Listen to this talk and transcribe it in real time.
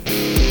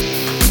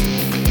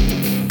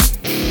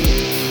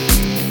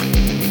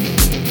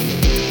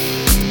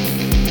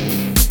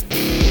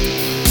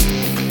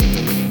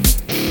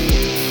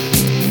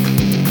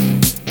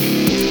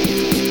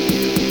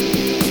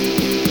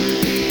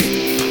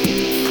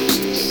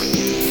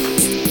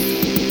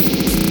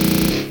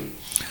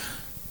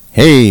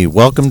Hey,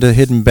 welcome to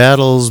Hidden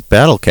Battles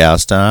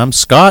Battlecast. I'm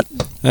Scott.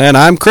 And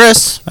I'm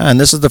Chris.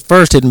 And this is the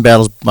first Hidden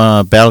Battles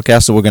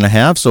Battlecast that we're going to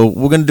have. So what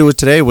we're going to do it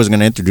today. We're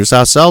going to introduce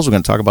ourselves. We're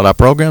going to talk about our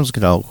programs,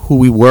 who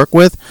we work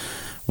with,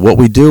 what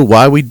we do,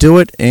 why we do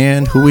it,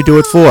 and who we do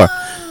it for.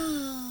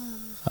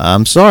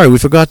 I'm sorry, we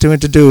forgot to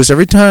introduce.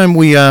 Every time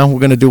we're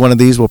going to do one of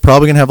these, we're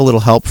probably going to have a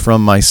little help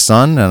from my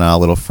son and our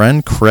little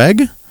friend,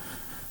 Craig.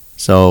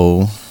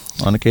 So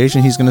on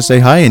occasion, he's going to say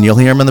hi, and you'll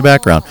hear him in the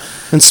background.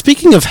 And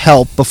speaking of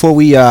help, before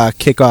we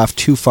kick off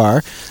too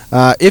far,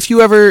 if you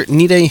ever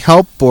need any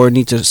help or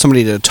need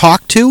somebody to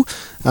talk to,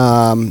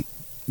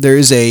 there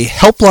is a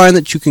helpline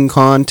that you can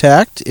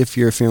contact if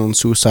you're feeling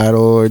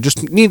suicidal or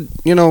just need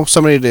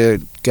somebody to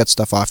get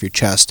stuff off your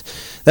chest.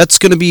 That's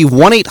going to be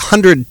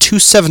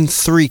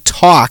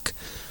 1-800-273-TALK.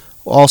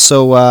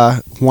 Also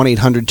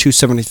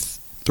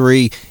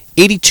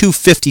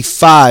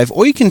 1-800-273-8255,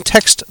 or you can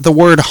text the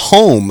word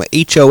HOME,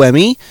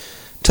 HOME,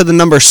 to the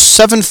number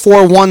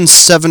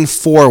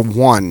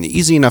 741-741.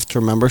 Easy enough to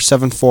remember,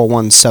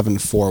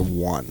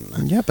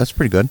 741-741. Yep, that's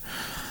pretty good.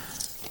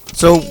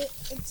 So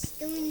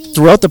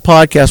throughout the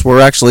podcast,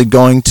 we're actually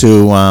going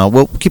to,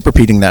 we'll keep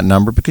repeating that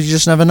number because you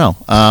just never know.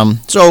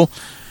 So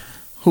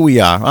who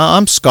we are.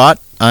 I'm Scott.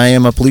 I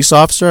am a police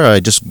officer. I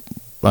just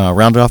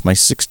rounded off my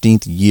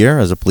 16th year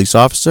as a police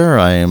officer.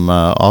 I am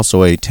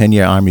also a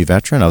 10-year Army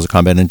veteran. I was a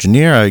combat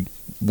engineer. I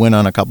went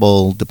on a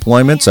couple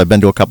deployments. I've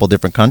been to a couple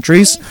different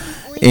countries.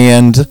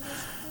 And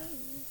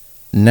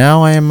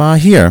now I am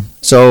here.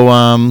 So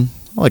I'll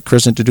let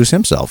Chris introduce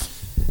himself.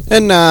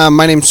 And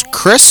my name's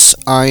Chris.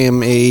 I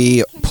am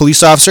a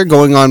police officer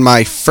going on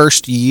my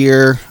first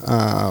year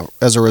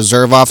as a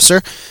reserve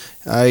officer.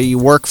 I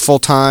work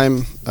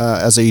full-time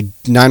as a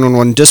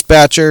 911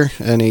 dispatcher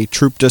and a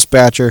troop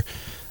dispatcher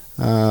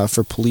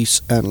for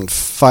police and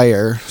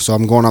fire. So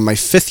I'm going on my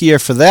 5th year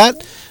for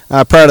that.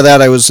 Prior to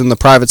that, I was in the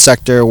private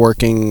sector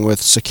working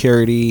with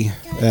security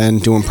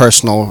and doing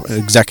personal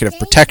executive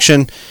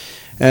protection.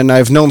 And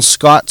I've known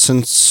Scott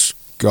since,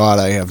 God,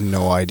 I have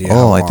no idea.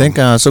 Oh, I think,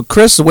 so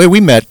Chris, the way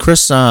we met,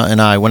 Chris and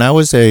I, when I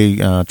was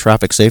a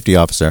traffic safety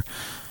officer,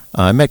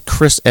 I met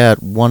Chris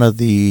at one of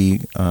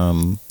the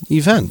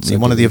events.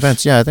 One of the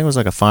events, yeah. I think it was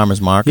like a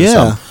farmer's market.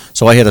 Yeah.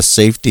 So I had a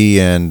safety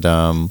and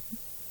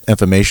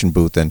information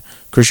booth, and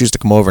Chris used to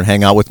come over and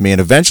hang out with me,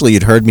 and eventually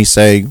he'd heard me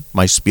say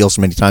my spiel so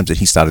many times that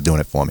he started doing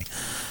it for me.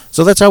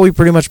 So that's how we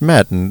pretty much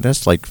met, and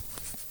that's like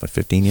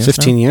 15 years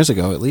 15 now? years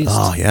ago, at least.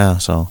 Oh, yeah.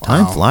 So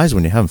time flies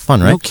when you're having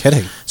fun, right? No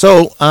kidding.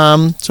 So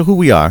who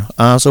we are.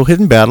 So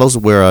Hidden Battles,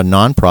 we're a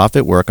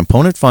nonprofit. We're a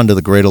component fund of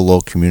the Greater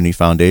Lowell Community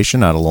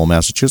Foundation out of Lowell,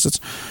 Massachusetts.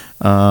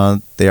 They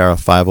are a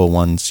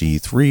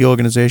 501c3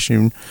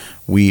 organization.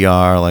 We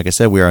are, like I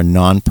said, we are a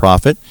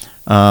nonprofit.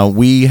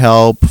 We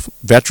help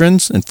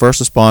veterans and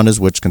first responders,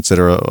 which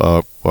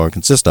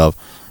consist of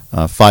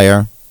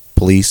fire,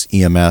 police,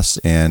 EMS,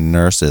 and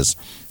nurses.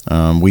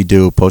 We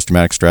do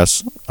post-traumatic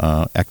stress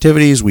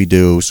activities. We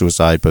do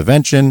suicide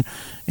prevention,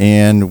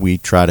 and we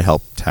try to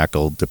help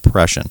tackle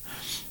depression.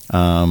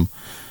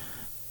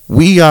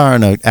 We are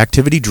an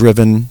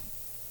activity-driven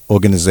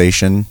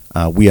organization.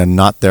 We are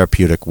not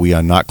therapeutic. We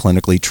are not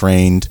clinically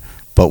trained,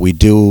 but we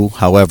do,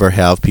 however,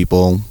 have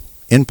people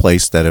in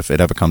place that if it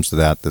ever comes to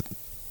that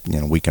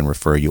we can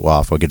refer you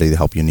off or get the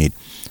help you need.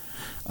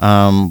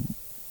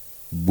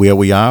 Where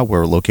we are,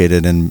 we're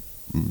located in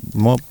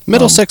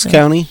Middlesex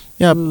County,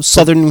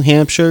 southern New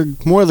Hampshire,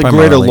 more of the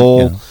Greater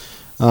Lowell. Yeah.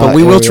 But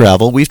we will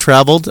travel. We've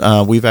traveled.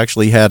 We've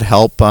actually had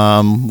help.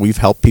 We've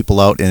helped people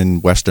out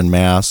in Western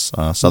Mass,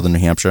 southern New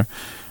Hampshire.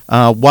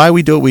 Why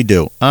we do what we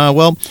do?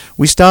 Well,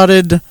 we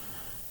started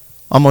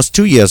almost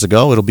 2 years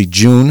ago. It'll be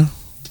June.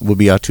 Will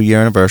be our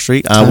 2-year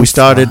anniversary. We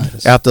started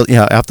after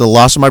the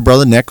loss of my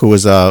brother Nick, who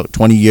was a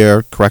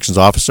 20-year corrections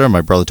officer.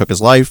 My brother took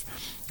his life.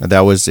 That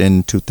was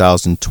in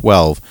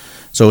 2012.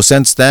 So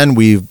since then,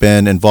 we've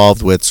been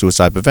involved with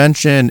suicide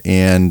prevention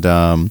and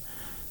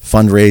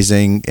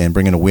fundraising and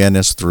bringing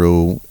awareness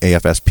through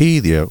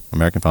AFSP, the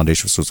American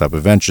Foundation for Suicide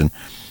Prevention.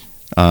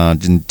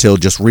 Until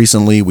just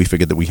recently, we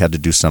figured that we had to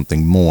do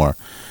something more.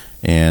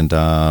 And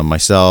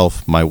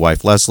myself, my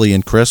wife Leslie,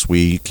 and Chris,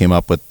 we came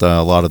up with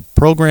a lot of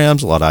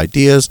programs, a lot of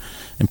ideas,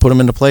 and put them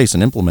into place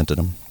and implemented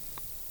them.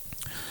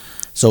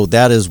 So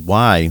that is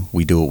why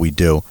we do what we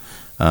do.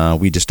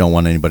 We just don't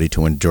want anybody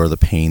to endure the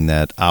pain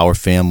that our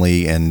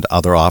family and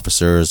other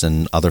officers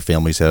and other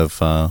families have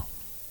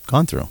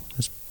gone through.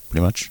 That's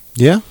pretty much.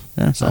 Yeah.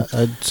 So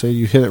I'd say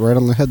you hit it right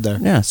on the head there.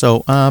 Yeah.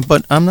 So,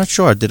 but I'm not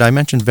sure. Did I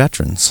mention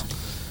veterans?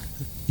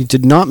 You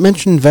did not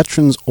mention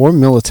veterans or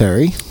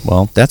military.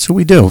 Well, that's who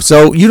we do.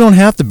 So you don't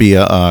have to be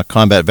a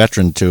combat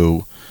veteran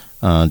to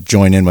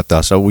join in with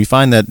us. So we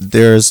find that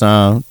there's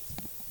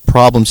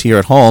problems here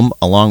at home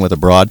along with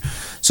abroad.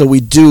 So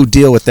we do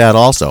deal with that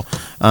also.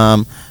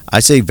 I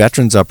say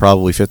veterans are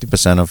probably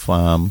 50% of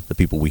the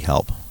people we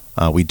help.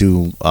 We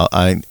do.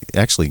 I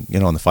actually,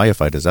 in the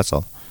firefighters,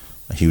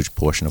 a huge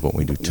portion of what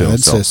we do too. I'd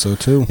say so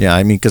too. Yeah,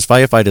 I mean, because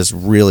firefighters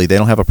really, they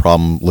don't have a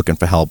problem looking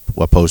for help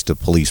opposed to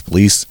police.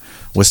 Police,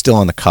 we're still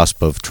on the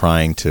cusp of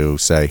trying to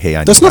say, hey,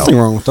 I need help. There's nothing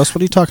wrong with us.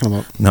 What are you talking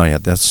about? No, yeah,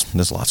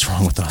 there's lots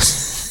wrong with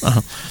us.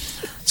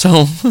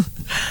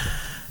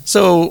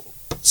 So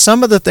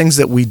some of the things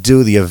that we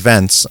do, the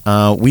events,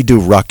 we do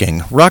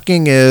rucking.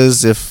 Rucking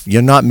is, if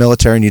you're not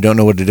military and you don't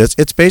know what it is,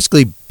 it's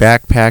basically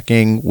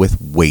backpacking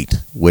with weight,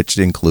 which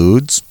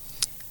includes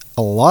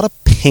a lot of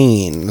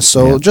pain.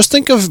 So just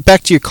think of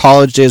back to your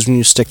college days when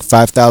you stick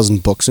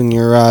 5,000 books in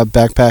your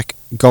backpack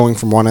going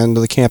from one end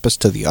of the campus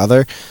to the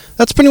other.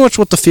 That's pretty much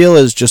what the feel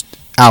is, just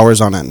hours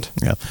on end.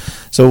 Yeah.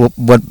 So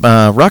what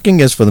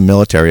rucking is for the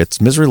military, it's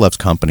Misery Loves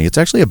Company. It's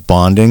actually a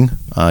bonding.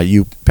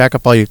 You pack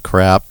up all your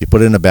crap, you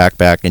put it in a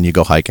backpack, and you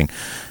go hiking.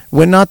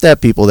 We're not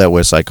that people that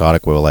we're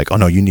psychotic. We're like, oh,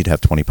 no, you need to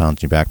have 20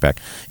 pounds in your backpack.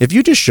 If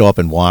you just show up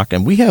and walk,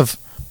 and we have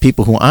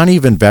people who aren't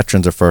even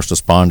veterans or first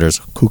responders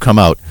who come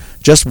out,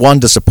 just one,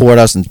 to support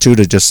us, and two,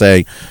 to just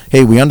say,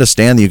 hey, we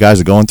understand that you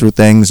guys are going through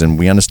things, and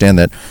we understand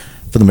that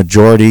for the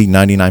majority,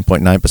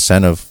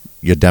 99.9% of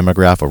your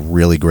demographic are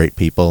really great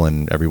people,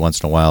 and every once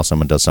in a while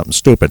someone does something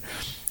stupid.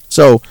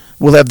 So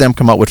we'll have them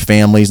come out with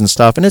families and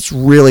stuff, and it's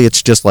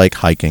just like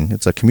hiking.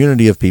 It's a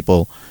community of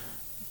people,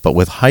 but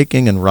with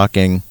hiking and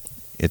rucking,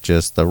 the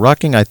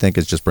rucking, I think,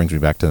 just brings me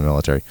back to the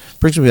military.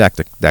 Brings me back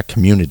to that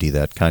community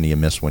that kind of you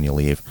miss when you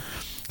leave.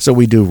 So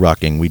we do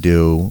rucking. We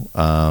do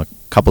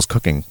couples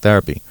cooking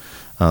therapy.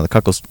 The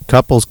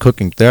couples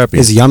cooking therapy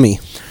is yummy.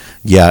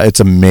 Yeah, it's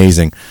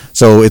amazing.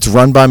 So it's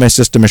run by my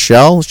sister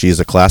Michelle.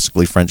 She's a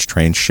classically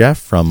French-trained chef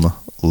from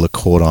Le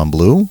Cordon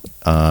Bleu.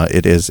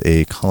 It is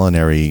a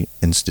culinary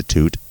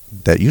institute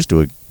that used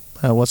to,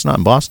 it's not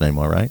in Boston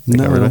anymore, right?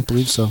 No, I don't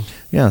believe so.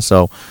 Yeah,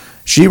 so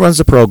she runs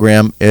the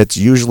program. It's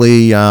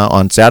usually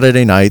on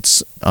Saturday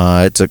nights.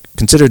 It's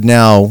considered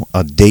now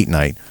a date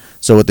night.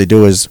 So what they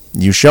do is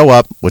you show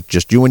up with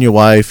just you and your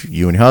wife,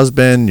 you and your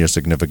husband, your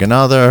significant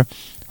other,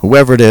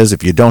 whoever it is.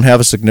 If you don't have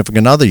a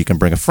significant other, you can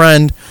bring a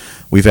friend.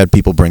 We've had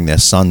people bring their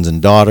sons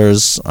and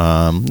daughters,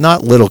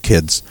 not little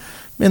kids,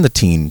 in the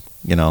teen,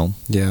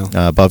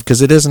 above,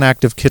 because it is an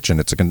active kitchen.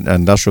 It's an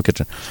industrial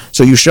kitchen.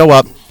 So you show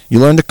up, you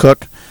learn to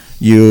cook,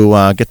 you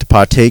get to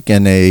partake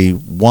in a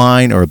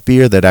wine or a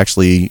beer that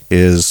actually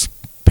is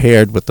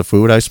paired with the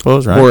food, I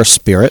suppose, right? Or a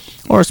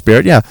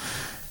spirit. Yeah.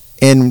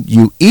 And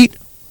you eat.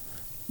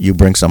 You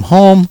bring some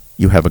home,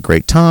 you have a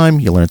great time,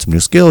 you learn some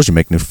new skills, you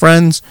make new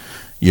friends,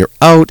 you're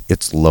out,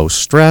 it's low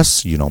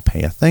stress, you don't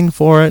pay a thing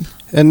for it.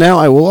 And now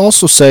I will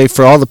also say,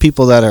 for all the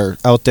people that are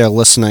out there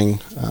listening,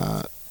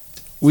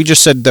 we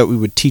just said that we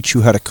would teach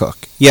you how to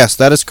cook. Yes,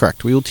 that is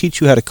correct. We will teach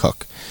you how to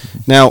cook.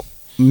 Now,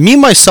 me,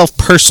 myself,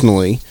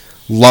 personally,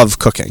 love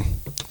cooking.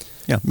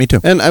 Yeah, me too.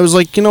 And I was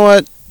like, you know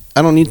what?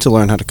 I don't need to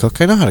learn how to cook.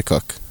 I know how to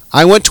cook.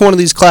 I went to one of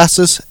these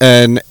classes,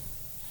 and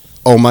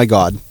oh my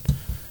God.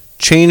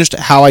 Changed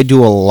how I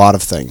do a lot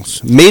of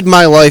things. Made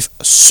my life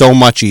so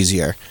much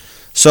easier.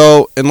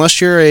 So,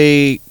 unless you're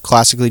a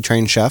classically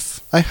trained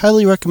chef, I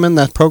highly recommend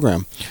that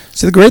program.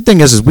 See, the great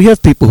thing is we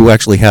have people who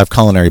actually have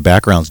culinary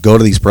backgrounds go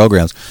to these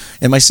programs.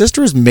 And my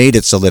sister has made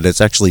it so that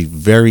it's actually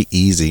very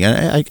easy.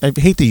 And I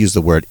hate to use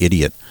the word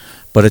idiot,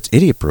 but it's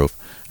idiot-proof.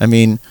 I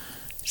mean,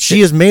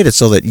 she has made it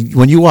so that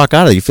when you walk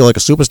out of it, you feel like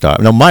a superstar.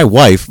 Now, my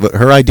wife,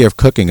 her idea of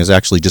cooking is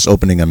actually just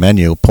opening a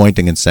menu,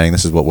 pointing and saying,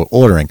 this is what we're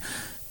ordering.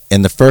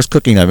 And the first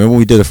cooking night, remember when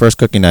we did the first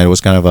cooking night, it was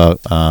kind of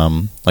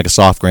like a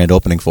soft grand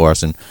opening for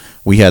us, and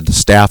we had the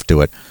staff do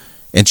it.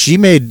 And she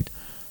made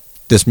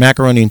this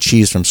macaroni and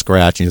cheese from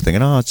scratch, and you're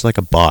thinking, oh, it's like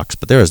a box.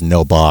 But there is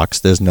no box.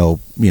 There's no,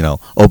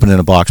 opening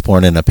a box,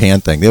 pouring it in a pan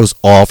thing. It was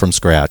all from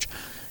scratch.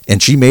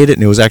 And she made it,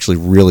 and it was actually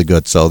really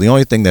good. So the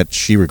only thing that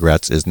she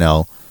regrets is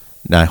now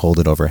I hold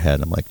it over her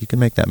head. I'm like, you can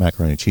make that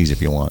macaroni and cheese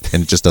if you want.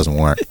 And it just doesn't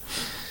work.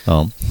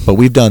 But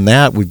we've done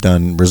that. We've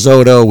done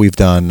risotto. We've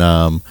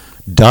done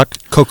duck.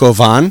 Coq au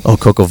vin. Oh,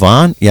 coq au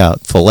vin. Yeah,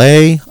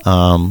 filet.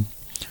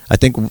 I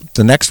think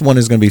the next one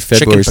is going to be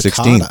February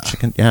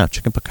 16th.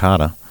 Chicken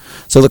piccata.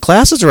 So the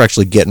classes are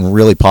actually getting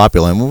really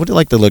popular. And what I'd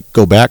like to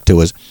go back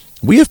to is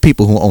we have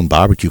people who own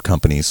barbecue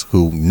companies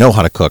who know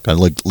how to cook,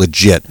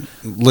 legit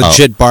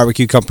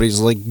barbecue companies,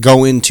 like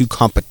go into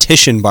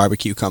competition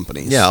barbecue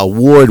companies. Yeah,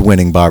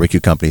 award-winning barbecue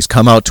companies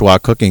come out to our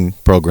cooking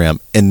program,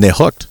 and they're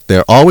hooked.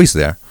 They're always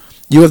there.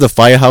 You have the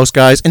firehouse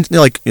guys, and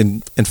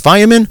and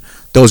firemen,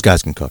 those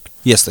guys can cook.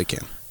 Yes, they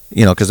can.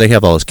 Because they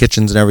have all those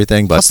kitchens and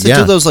everything. But plus, they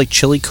do those like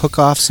chili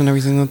cook-offs and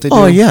everything that they do.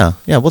 Oh yeah.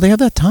 Well, they have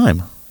that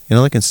time.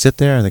 They can sit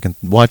there and they can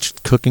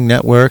watch Cooking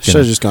Network. Should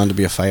have just gone to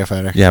be a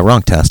firefighter. Yeah,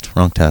 wrong test.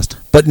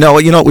 But no,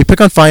 we pick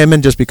on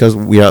firemen just because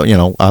we are,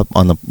 up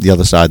on the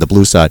other side, the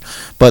blue side.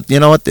 But you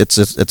know what? It's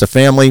a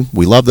family.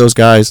 We love those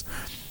guys,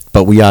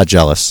 but we are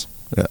jealous.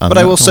 But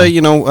I will say,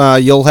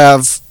 you'll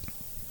have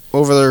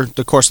over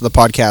the course of the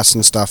podcast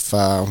and stuff,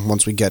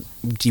 once we get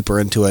deeper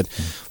into it,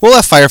 we'll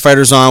have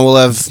firefighters on, we'll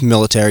have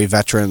military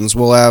veterans,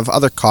 we'll have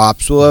other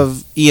cops, we'll have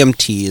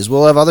EMTs,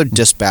 we'll have other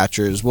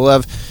dispatchers, we'll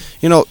have,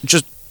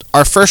 just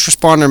our first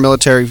responder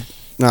military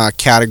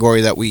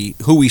category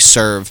who we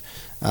serve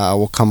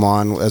will come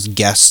on as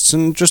guests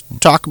and just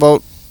talk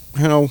about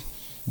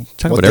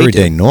talk about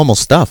everyday normal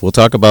stuff. We'll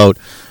talk about,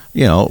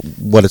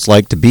 what it's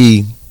like to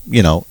be,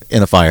 in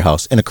a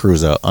firehouse, in a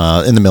cruiser,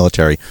 in the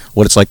military,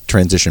 what it's like to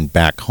transition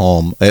back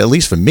home. At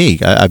least for me,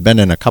 I've been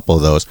in a couple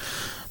of those.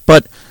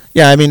 But,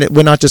 yeah, I mean,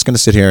 we're not just going to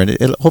sit here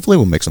and hopefully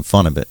we'll make some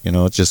fun of it.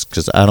 It's just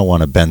because I don't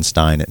want to Ben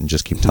Stein it and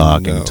just keep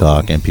talking and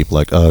talking. And people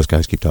are like, oh, those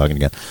guys keep talking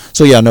again.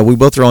 So, yeah, no, we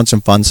both throw in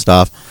some fun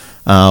stuff.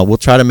 We'll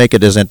try to make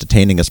it as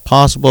entertaining as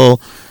possible.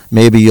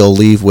 Maybe you'll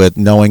leave with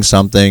knowing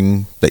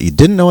something that you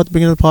didn't know at the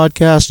beginning of the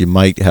podcast. You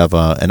might have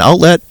an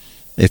outlet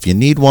if you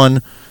need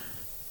one.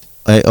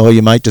 Or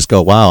you might just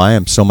go, wow, I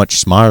am so much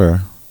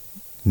smarter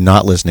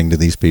not listening to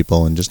these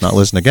people and just not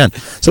listen again.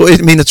 So,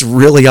 it's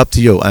really up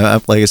to you.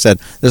 Like I said,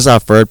 this is our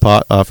first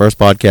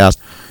podcast.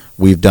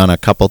 We've done a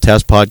couple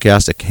test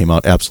podcasts that came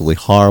out absolutely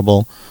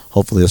horrible.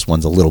 Hopefully this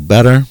one's a little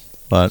better.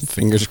 But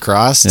fingers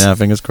crossed. Yeah,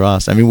 fingers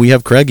crossed. We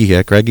have Craigie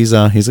here. Craigie's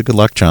he's a good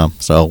luck charm,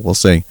 so we'll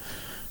see.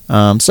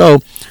 So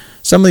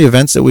some of the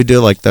events that we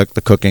do, like the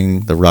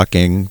cooking, the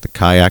rucking, the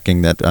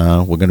kayaking that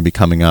we're going to be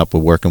coming up.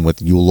 We're working with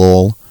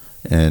ULowell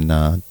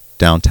in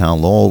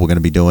downtown Lowell. We're going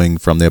to be doing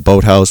from their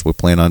boathouse. We're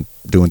planning on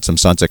doing some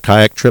sunset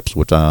kayak trips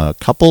with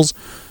couples,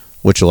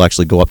 which will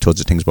actually go up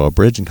towards the Tingsboro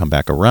Bridge and come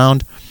back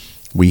around.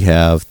 We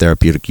have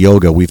therapeutic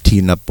yoga. We've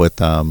teamed up with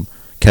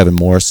Kevin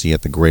Morrissey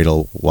at the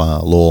Greater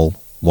Lowell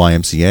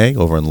YMCA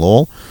over in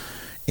Lowell,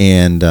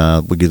 and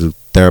we do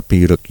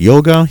therapeutic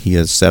yoga. He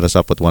has set us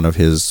up with one of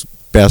his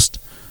best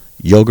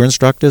yoga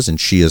instructors, and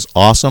she is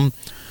awesome.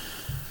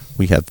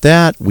 We have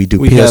that. We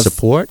do peer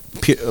support.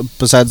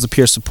 Besides the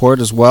peer support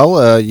as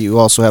well, you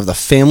also have the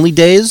family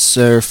days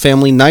or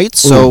family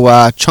nights. Ooh.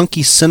 So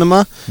Chunky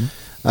Cinema,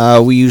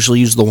 we usually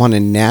use the one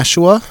in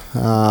Nashua.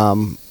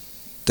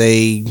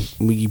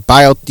 We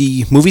buy out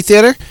the movie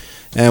theater,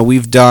 and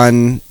we've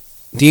done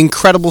The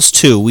Incredibles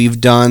 2. We've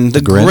done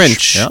The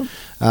Grinch.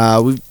 Yeah.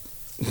 We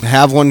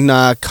have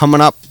one coming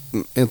up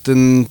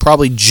in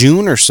probably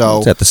June or so.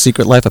 Is that The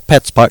Secret Life of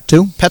Pets Part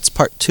 2? Pets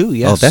Part 2,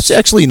 yes. Oh, that's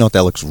actually,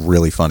 that looks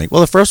really funny. Well,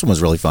 the first one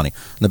was really funny.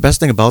 And the best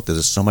thing about this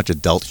is so much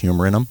adult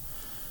humor in them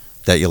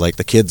that you're like,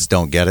 the kids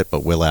don't get it,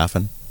 but we're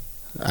laughing.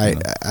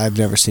 I've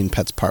never seen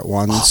Pets Part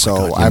 1,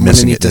 so God, I'm going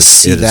to need to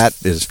see that.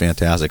 It is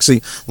fantastic.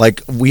 See,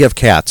 like, we have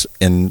cats,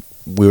 and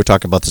we were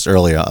talking about this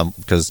earlier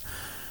because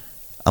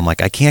I'm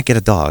like, I can't get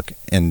a dog.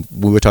 And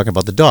we were talking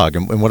about the dog.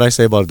 And what did I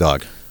say about a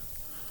dog?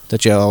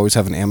 That you always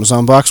have an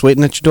Amazon box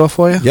waiting at your door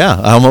for you? Yeah,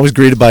 I'm always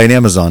greeted by an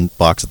Amazon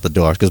box at the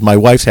door because my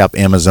wife's half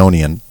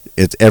Amazonian.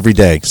 It's every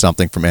day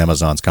something from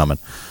Amazon's coming.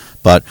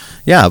 But,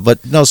 yeah,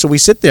 no, so we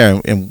sit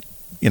there and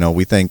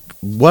we think,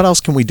 what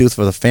else can we do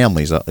for the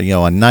families?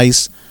 A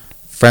nice,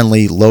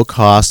 friendly, low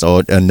cost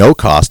or no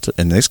cost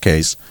in this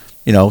case.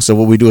 So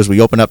what we do is we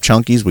open up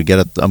Chunky's, we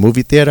get a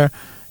movie theater,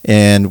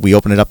 and we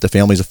open it up to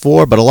families of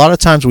 4. But a lot of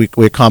times we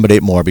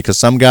accommodate more because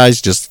some guys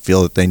just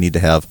feel that they need to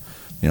have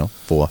 4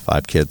 or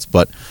 5 kids,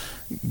 but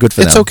good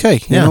for them. It's okay.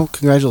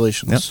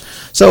 Congratulations. Yep.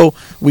 So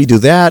we do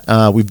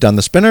that. We've done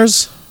the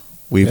Spinners.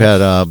 We've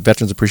had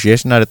Veterans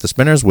Appreciation Night at the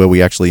Spinners where we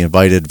actually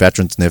invited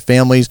veterans and their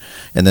families,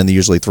 and then they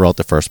usually throw out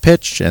the first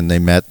pitch, and they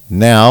met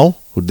who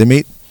did they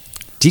meet?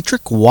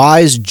 Dietrich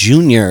Wise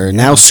Jr.,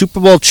 now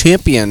Super Bowl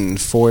champion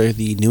for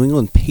the New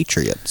England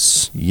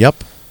Patriots.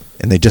 Yep.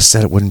 And they just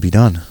said it wouldn't be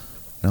done.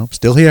 Nope,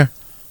 still here.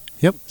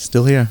 Yep.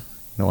 Still here.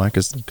 No, why?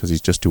 Because he's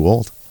just too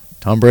old.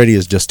 Tom Brady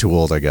is just too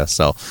old, I guess.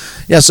 So,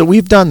 yeah, so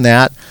we've done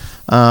that.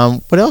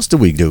 What else did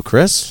we do,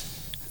 Chris?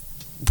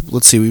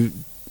 Let's see.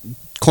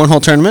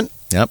 Cornhole tournament.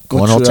 Yep,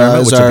 cornhole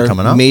tournament, which will be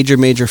coming up. Major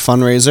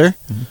fundraiser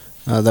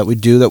that we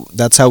do.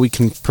 That's how we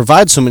can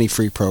provide so many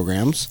free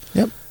programs.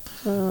 Yep.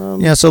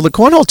 So the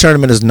cornhole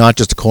tournament is not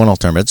just a cornhole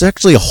tournament. It's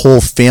actually a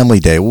whole family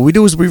day. What we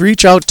do is we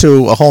reach out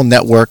to a whole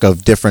network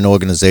of different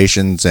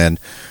organizations, and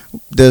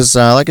there's,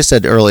 like I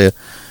said earlier,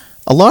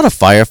 a lot of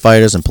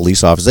firefighters and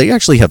police officers, they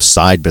actually have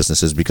side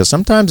businesses because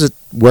sometimes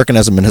working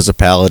as a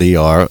municipality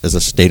or as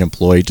a state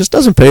employee just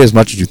doesn't pay as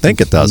much as you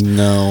think it does.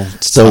 No,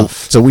 so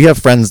we have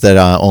friends that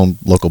own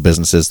local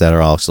businesses that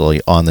are also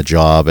on the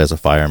job as a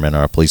fireman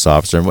or a police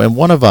officer. And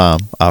one of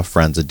our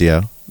friends, a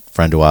dear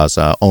friend of ours,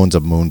 owns a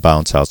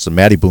Moonbounce house. So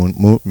Maddie's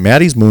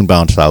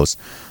Moonbounce house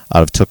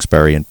out of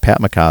Tewksbury, and Pat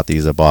McCarthy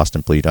is a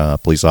Boston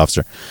police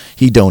officer.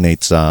 He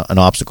donates an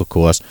obstacle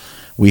course.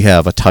 We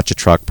have a Touch a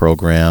Truck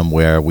program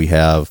where we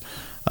have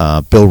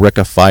Bill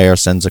Ricka Fire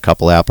sends a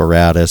couple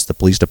apparatus. The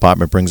police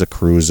department brings a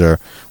cruiser.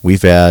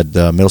 We've had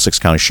the Middlesex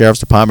County Sheriff's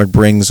Department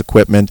brings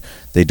equipment.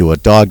 They do a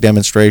dog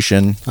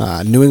demonstration.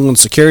 New England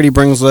Security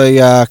brings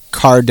a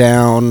car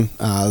down.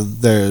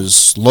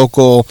 There's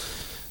local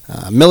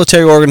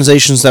military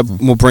organizations that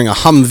will bring a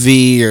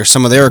Humvee or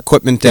some of their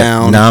equipment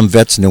down.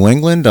 NAM-Vets New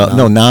England.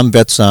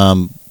 NAM-Vets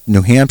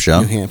New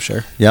Hampshire. New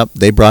Hampshire. Yep,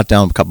 they brought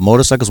down a couple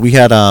motorcycles. We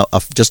had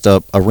just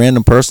a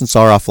random person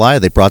saw our flyer.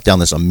 They brought down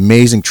this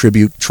amazing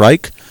tribute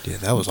trike. Yeah,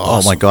 that was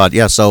awesome. Oh my God,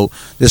 yeah. So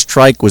this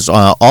trike was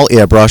all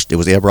airbrushed. It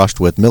was airbrushed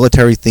with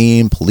military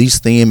theme, police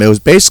theme. It was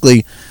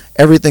basically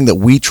everything that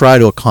we try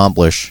to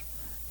accomplish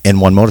and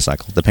one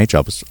motorcycle. The paint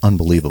job was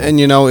unbelievable. And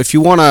if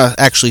you want to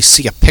actually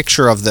see a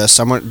picture of this,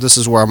 this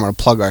is where I'm going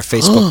to plug our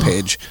Facebook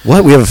page.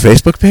 What? We have a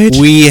Facebook page?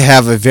 We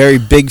have a very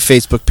big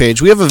Facebook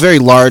page. We have a very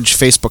large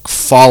Facebook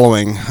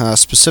following.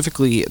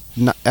 Specifically,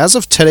 as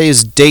of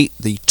today's date,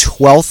 the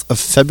 12th of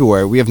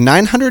February, we have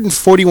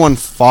 941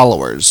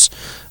 followers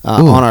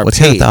on our let's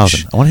page. Hit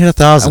 1,000. I want to hit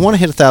 1,000. I want to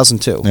hit 1,000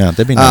 too. Yeah,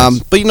 that'd be nice.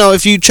 But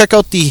if you check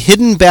out the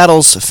Hidden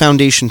Battles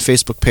Foundation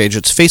Facebook page,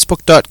 it's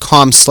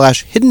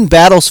facebook.com/Hidden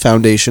Battles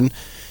Foundation.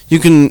 You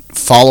can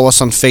follow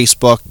us on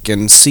Facebook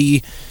and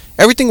see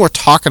everything we're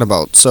talking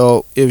about.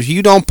 So if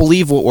you don't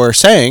believe what we're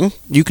saying,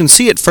 you can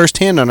see it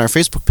firsthand on our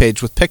Facebook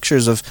page with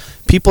pictures of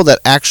people that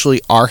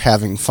actually are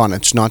having fun.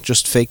 It's not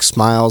just fake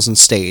smiles and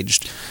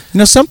staged.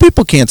 Some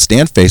people can't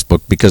stand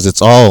Facebook because it's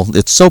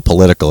so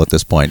political at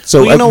this point.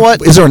 So well, you know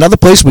what? Is there another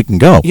place we can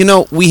go?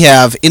 We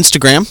have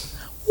Instagram.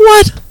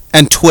 What?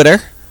 And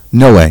Twitter.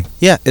 No way.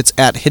 Yeah, it's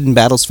at Hidden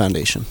Battles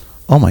Foundation.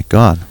 Oh my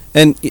God.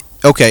 And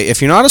okay,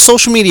 if you're not a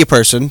social media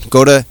person,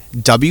 go to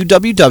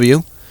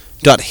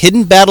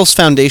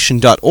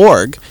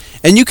www.hiddenbattlesfoundation.org,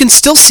 and you can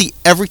still see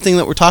everything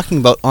that we're talking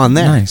about on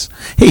there. Nice.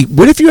 Hey,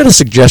 what if you had a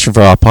suggestion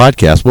for our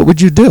podcast? What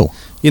would you do?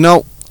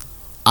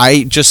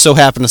 I just so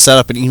happen to set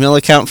up an email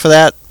account for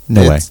that.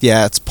 No way.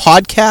 Yeah, it's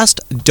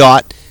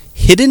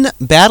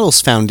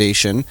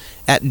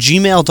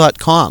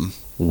podcast.hiddenbattlesfoundation@gmail.com.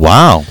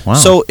 Wow.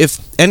 So if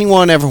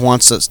anyone ever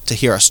wants us to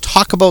hear us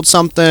talk about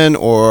something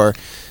or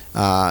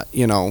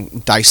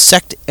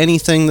dissect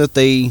anything that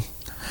they,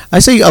 I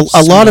say a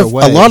lot of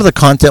the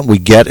content we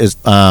get is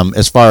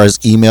as far as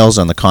emails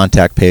on the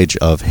contact page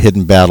of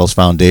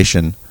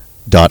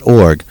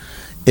hiddenbattlesfoundation.org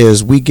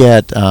is we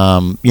get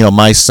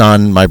my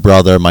son, my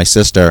brother, my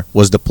sister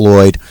was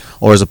deployed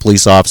or is a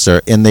police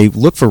officer, and they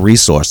look for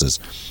resources.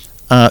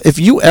 If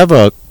you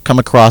ever come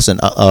across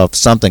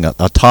something,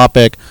 a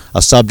topic,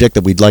 a subject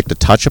that we'd like to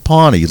touch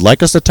upon, or you'd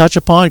like us to touch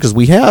upon, because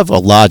we have a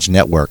large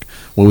network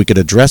where we could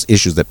address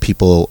issues that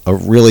people are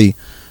really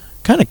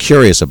kind of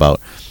curious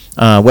about,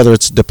 whether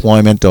it's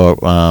deployment or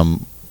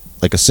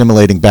like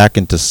assimilating back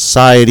into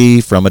society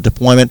from a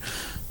deployment,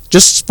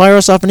 just fire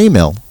us off an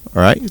email.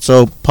 All right,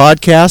 so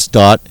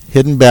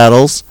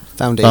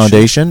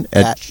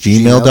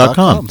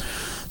podcast.hiddenbattlesfoundation@gmail.com.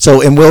 So,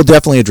 and we'll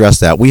definitely address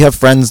that. We have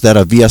friends that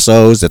are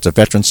VSOs, that's a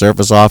veteran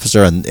service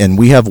officer, and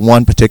we have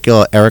one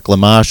particular, Eric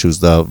Lamache, who's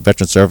the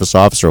veteran service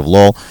officer of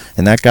Lowell,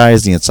 and that guy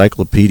is the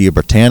Encyclopedia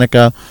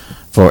Britannica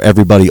for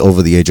everybody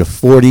over the age of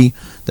 40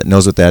 that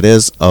knows what that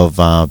is of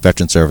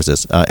veteran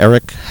services.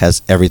 Eric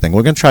has everything.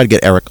 We're going to try to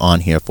get Eric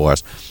on here for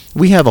us.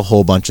 We have a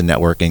whole bunch of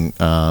networking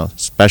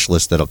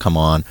specialists that'll come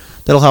on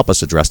that'll help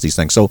us address these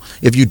things. So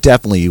if you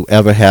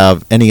ever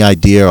have any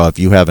idea, or if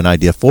you have an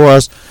idea for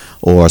us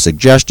or a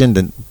suggestion,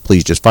 then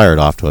please just fire it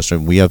off to us.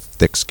 And we have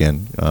thick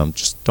skin.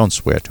 Just don't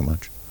swear too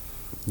much.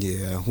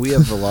 Yeah, we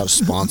have a lot of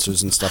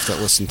sponsors and stuff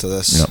that listen to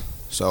this. Yep.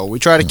 So we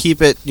try to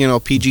keep it,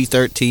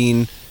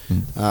 PG-13,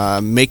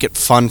 make it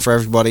fun for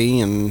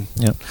everybody. And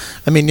yeah,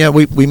 I mean, yeah,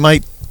 we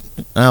might.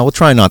 We'll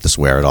try not to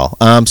swear at all.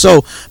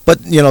 But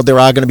there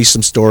are going to be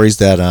some stories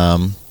that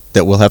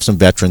we'll have some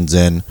veterans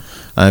in.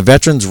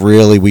 Veterans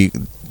really, we're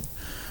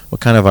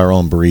kind of our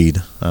own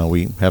breed.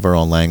 We have our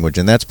own language,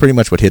 and that's pretty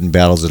much what Hidden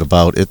Battles is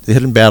about.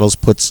 Hidden Battles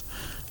puts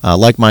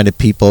like-minded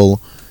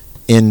people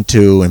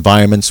into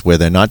environments where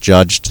they're not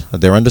judged,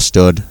 they're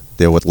understood,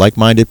 they're with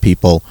like-minded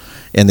people,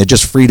 and they're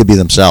just free to be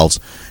themselves.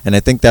 And I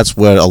think that's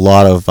where a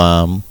lot of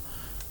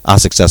our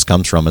success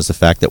comes from, is the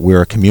fact that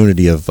we're a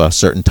community of a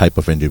certain type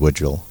of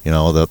individual.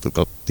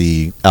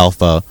 The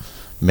alpha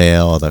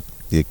male, the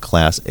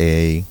class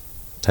A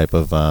type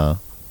of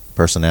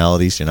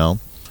personalities. I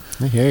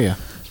hear you.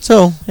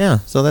 So yeah,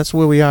 so that's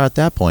where we are at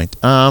that point.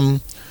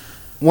 One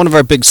of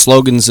our big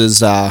slogans is,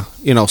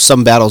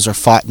 some battles are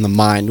fought in the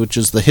mind, which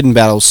is the Hidden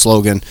Battles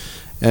slogan,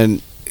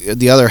 and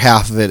the other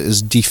half of it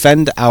is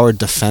defend our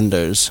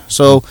defenders.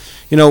 So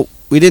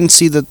we didn't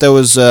see that there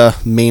was a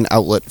main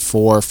outlet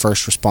for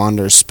first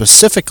responders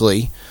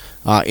specifically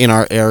in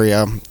our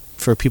area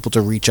for people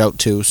to reach out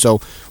to.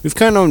 So we've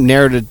kind of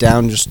narrowed it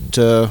down just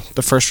to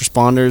the first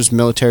responders,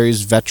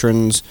 militaries,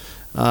 veterans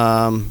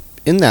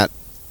in that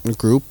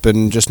group,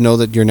 and just know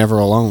that you're never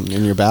alone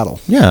in your battle.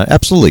 Yeah,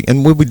 absolutely.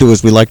 And what we do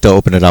is we like to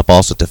open it up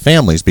also to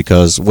families,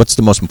 because what's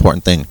the most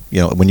important thing?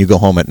 When you go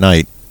home at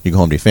night, you go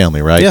home to your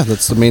family, right? Yeah,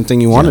 that's the main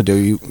thing you want to do.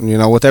 You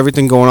with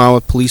everything going on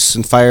with police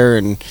and fire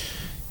and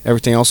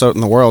everything else out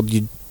in the world,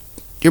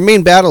 your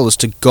main battle is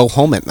to go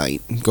home at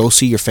night, go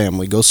see your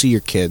family, go see your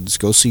kids,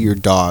 go see your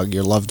dog,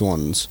 your loved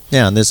ones.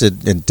 Yeah,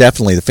 and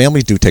definitely the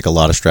families do take a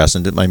lot of stress.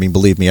 And I mean,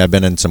 believe me, I've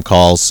been in some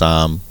calls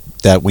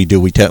that we do.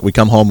 We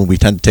come home and we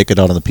tend to take it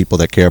out on the people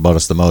that care about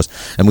us the most,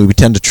 and we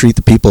tend to treat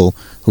the people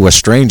who are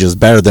strangers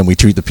better than we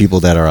treat the people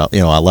that are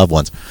our loved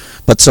ones.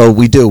 But so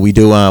we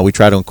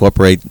try to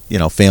incorporate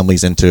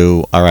families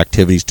into our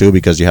activities too,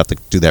 because you have to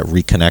do that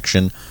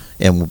reconnection,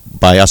 and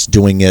by us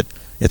doing it,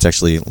 it's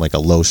actually like a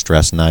low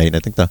stress night. I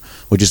think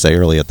what'd you say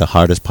earlier, the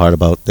hardest part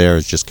about there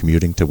is just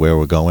commuting to where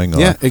we're going.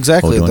 Yeah,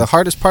 exactly. The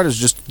hardest part is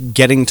just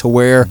getting to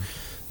where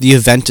the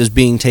event is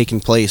being taken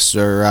place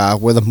or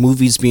where the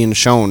movie's being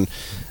shown.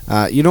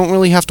 You don't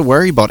really have to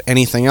worry about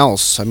anything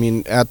else. I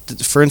mean,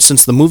 for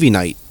instance, the movie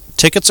night,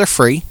 tickets are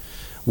free.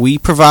 We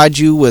provide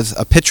you with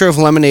a pitcher of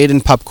lemonade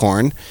and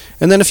popcorn,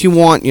 and then if you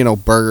want,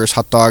 burgers,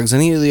 hot dogs,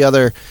 any of the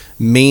other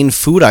main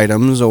food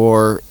items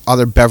or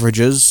other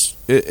beverages,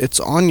 it's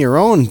on your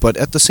own. But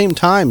at the same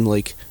time,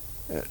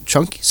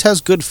 Chunky's has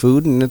good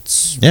food, and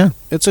it's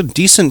a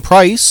decent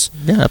price.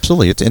 Yeah,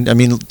 absolutely.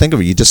 Think of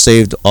it. You just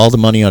saved all the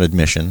money on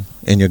admission,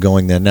 and you're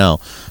going there now.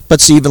 But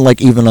see,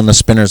 even on the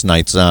Spinners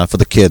nights for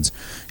the kids,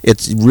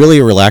 it's really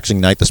a relaxing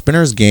night. The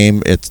Spinners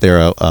game,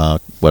 they're a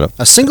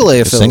single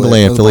A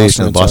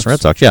affiliation of the Boston Red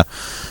Sox. Yeah.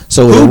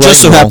 So who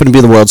just so happened to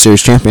be the World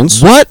Series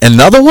champions? What?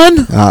 Another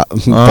one?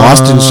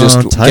 Boston's just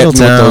getting with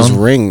those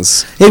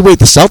rings. Hey, wait,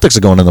 the Celtics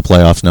are going in the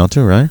playoffs now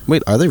too, right?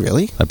 Wait, are they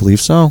really? I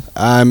believe so.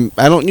 I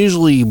don't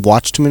usually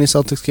watch too many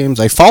Celtics games.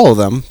 I follow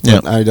them,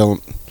 but I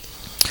don't.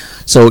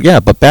 So,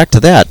 but back to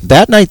that.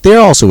 That night there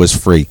also is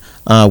free.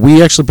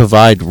 We actually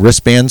provide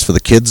wristbands for the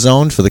kids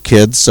zone for the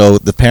kids. So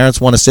the parents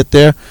want to sit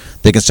there,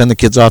 they can send the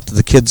kids off to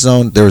the kids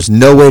zone. There is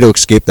no way to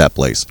escape that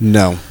place.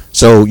 No.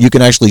 So you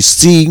can actually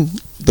see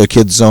the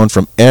kids zone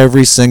from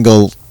every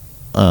single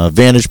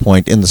vantage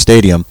point in the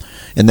stadium.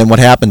 And then what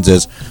happens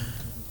is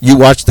you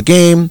watch the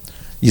game.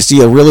 You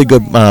see a really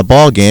good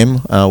ball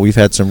game. We've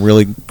had some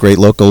really great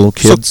local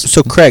kids.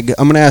 So Craig,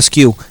 I'm going to ask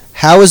you,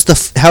 how is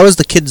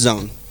the kids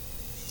zone?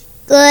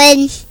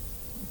 Good.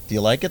 Do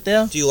you like it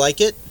there? Do you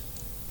like it?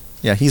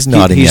 Yeah, he's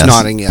nodding. He's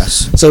nodding.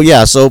 Yes.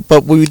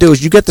 But what we do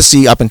is you get to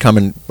see up and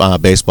coming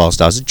baseball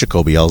stars.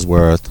 Jacoby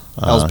Ellsworth,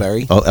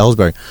 Ellsbury.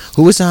 Ellsbury.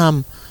 Who was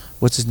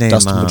what's his name?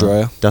 Dustin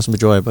Pedroia. Dustin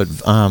Pedroia. But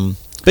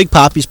Big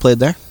Poppy's played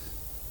there.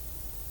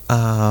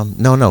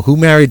 No. Who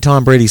married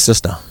Tom Brady's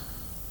sister?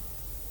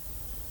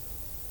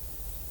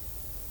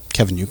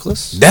 Kevin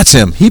Youkilis. That's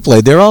him. He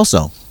played there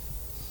also.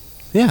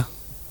 Yeah.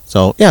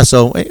 So I look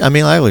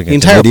at the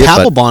entire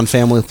Papelbon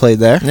family played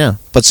there. Yeah,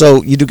 but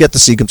so you do get to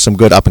see some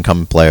good up and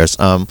coming players.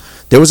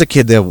 There was a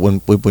kid there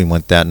when we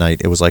went that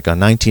night. It was like a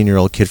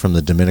 19-year-old kid from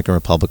the Dominican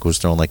Republic who was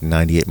throwing like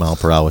 98 mile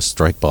per hour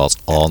strike balls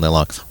all night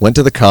long. Went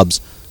to the Cubs,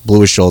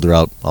 blew his shoulder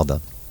out, all done.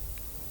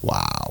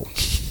 Wow.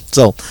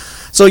 So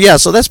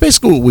that's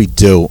basically what we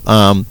do.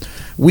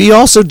 We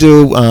also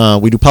do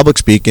public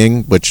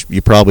speaking, which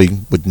you probably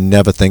would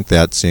never think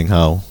that, seeing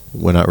how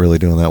we're not really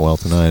doing that well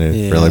tonight,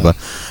 really. But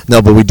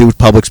we do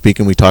public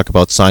speaking. We talk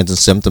about signs and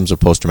symptoms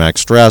of post-traumatic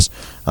stress,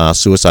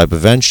 suicide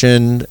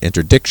prevention,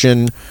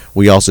 interdiction.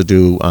 We also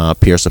do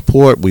peer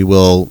support. We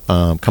will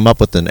come up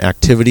with an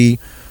activity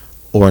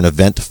or an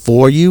event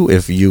for you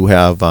if you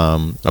have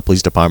a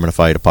police department, a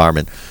fire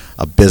department,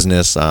 a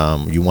business.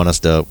 You want us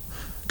to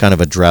kind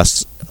of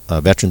address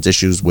veterans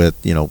issues with,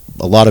 a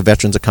lot of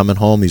veterans are coming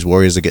home. These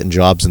warriors are getting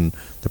jobs in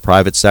the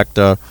private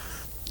sector,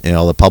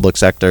 the public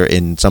sector,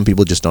 and some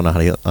people just don't know how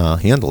to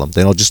handle them.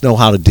 They don't just know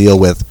how to deal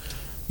with,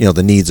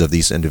 the needs of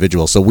these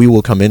individuals. So we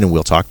will come in and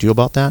we'll talk to you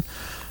about that.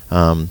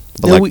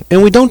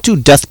 We don't do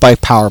death by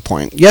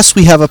PowerPoint. Yes,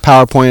 we have a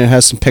PowerPoint. It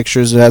has some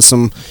pictures. It has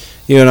some,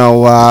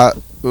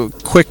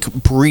 quick,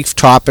 brief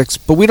topics.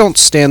 But we don't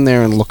stand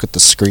there and look at the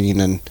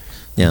screen and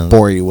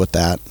bore you with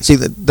that. See,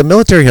 the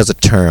military has a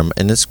term,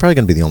 and it's probably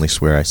going to be the only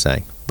swear I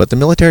say, but the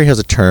military has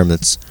a term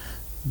that's,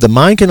 the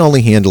mind can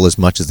only handle as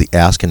much as the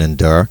ass can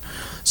endure.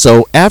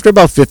 So after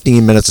about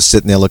 15 minutes of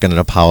sitting there looking at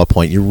a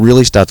PowerPoint, you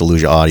really start to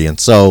lose your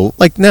audience. So,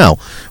 like now,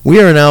 we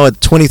are now at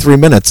 23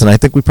 minutes, and I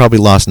think we probably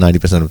lost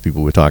 90% of the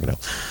people we're talking to.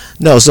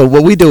 No, so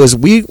what we do is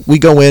we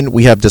go in,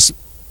 we have this,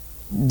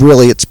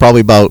 really, it's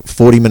probably about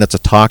 40 minutes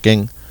of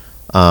talking,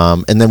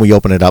 and then we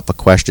open it up for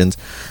questions.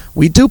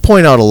 We do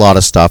point out a lot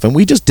of stuff, and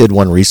we just did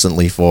one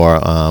recently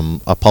for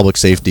a public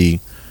safety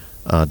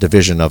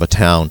division of a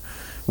town,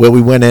 where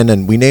we went in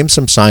and we named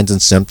some signs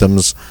and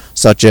symptoms,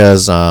 such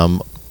as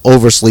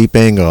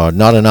oversleeping or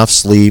not enough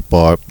sleep,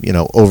 or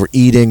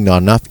overeating, not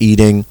enough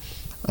eating.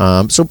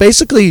 So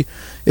basically,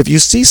 if you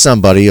see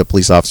somebody, a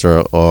police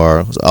officer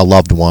or a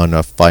loved one,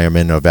 a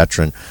fireman or a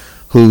veteran,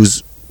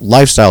 whose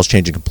lifestyle is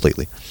changing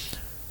completely,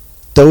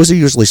 those are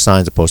usually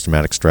signs of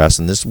post-traumatic stress,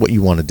 and this is what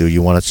you want to do.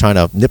 You want to try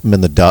to nip them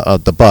in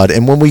the bud.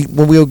 And when we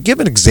were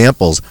given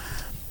examples,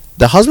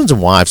 the husbands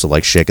and wives are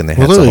like shaking their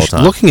heads the whole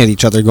time, looking at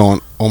each other,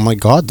 going, "Oh my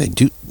God, they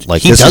do!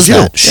 Like, he does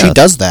that. She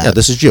does that. Yeah,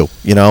 this is you.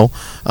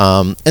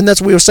 And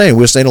that's what we were saying.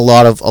 We were saying a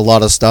lot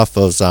of stuff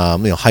of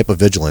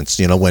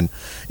hypervigilance. When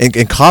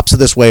and cops are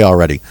this way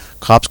already.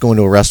 Cops go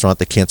into a restaurant,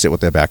 they can't sit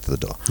with their back to the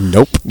door.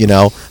 Nope.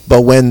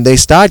 But when they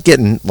start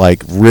getting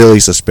like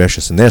really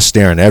suspicious and they're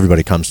staring,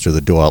 everybody comes through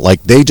the door.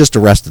 Like they just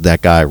arrested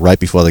that guy right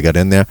before they got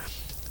in there.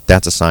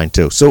 That's a sign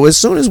too. So as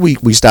soon as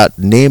we start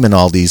naming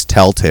all these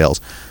telltales,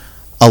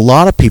 a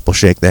lot of people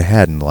shake their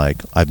head and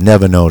like, I've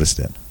never noticed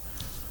it.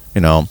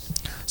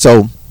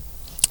 So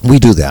we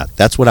do that.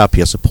 That's what our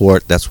peer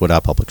support, that's what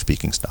our public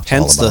speaking stuff is all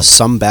about. Hence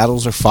some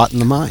battles are fought in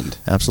the mind.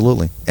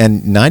 Absolutely.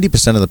 And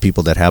 90% of the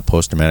people that have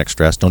post-traumatic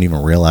stress don't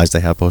even realize they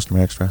have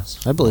post-traumatic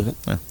stress. I believe it.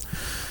 Yeah.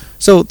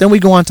 So then we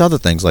go on to other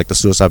things like the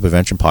suicide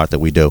prevention part that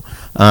we do.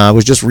 I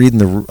was just reading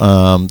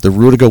the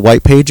Rudiger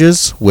White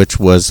Pages, which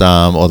was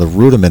or the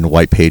Rudiman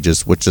White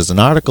Pages, which is an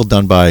article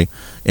done by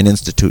an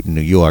institute in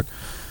New York.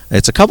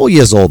 It's a couple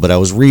years old, but I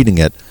was reading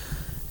it,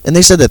 and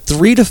they said that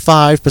 3 to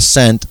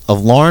 5%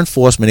 of law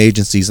enforcement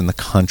agencies in the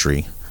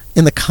country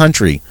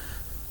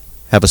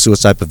have a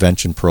suicide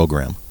prevention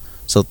program.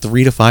 So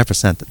 3 to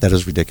 5%. That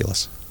is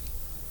ridiculous.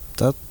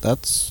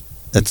 That's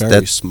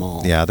very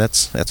small. Yeah,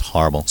 that's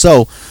horrible.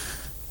 So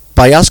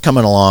by us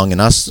coming along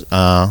and us,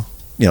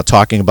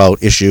 talking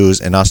about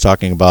issues and us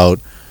talking about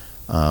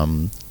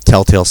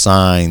telltale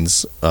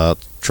signs,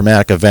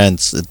 traumatic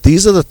events,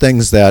 these are the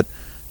things that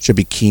should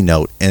be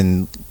keynote.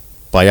 And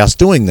by us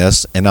doing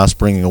this and us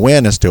bringing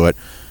awareness to it,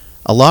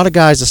 a lot of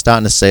guys are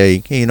starting to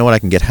say, hey, you know what, I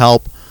can get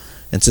help.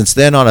 And since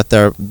they're not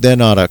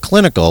a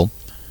clinical,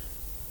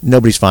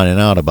 nobody's finding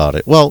out about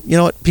it. Well, you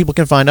know what? People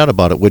can find out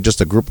about it. We're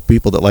just a group of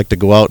people that like to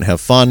go out and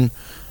have fun,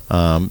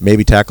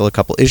 maybe tackle a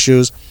couple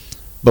issues,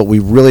 but we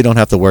really don't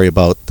have to worry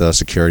about the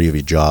security of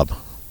your job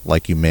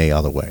like you may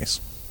other ways.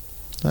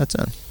 That's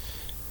it.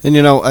 And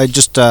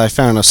I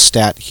found a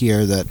stat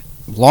here that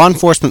law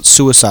enforcement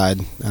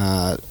suicide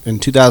in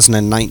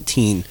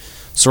 2019.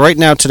 So right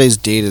now, today's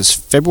date is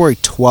February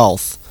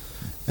 12th,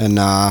 and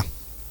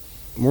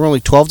we're only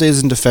 12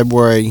 days into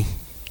February,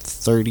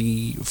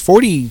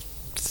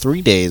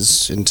 43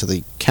 days into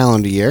the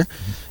calendar year,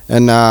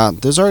 and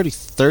there's already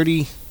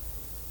 30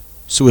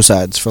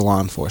 suicides for law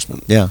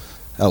enforcement. Yeah,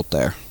 out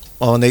there.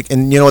 Well,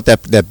 and you know what,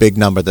 that big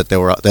number that they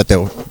were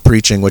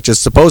preaching, which is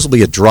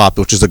supposedly a drop,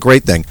 which is a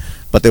great thing,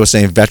 but they were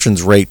saying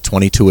veterans rate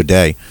 22 a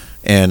day,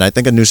 and I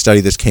think a new study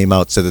that came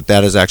out said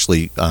that has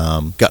actually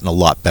gotten a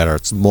lot better.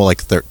 It's more like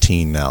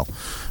 13 now,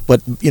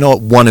 but you know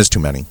what, one is too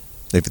many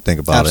if you think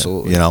about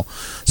Absolutely. it.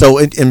 So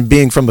in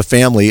being from a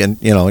family, and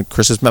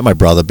Chris has met my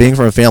brother, being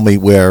from a family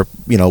where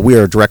we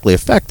are directly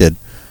affected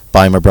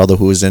by my brother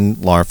who was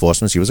in law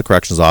enforcement. He was a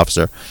corrections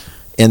officer.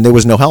 And there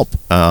was no help.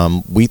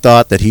 We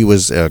thought that he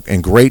was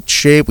in great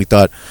shape. We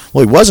thought,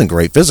 well, he was in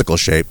great physical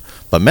shape,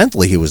 but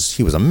mentally he was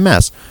a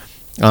mess.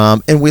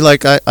 And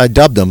I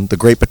dubbed him the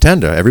Great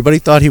Pretender. Everybody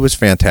thought he was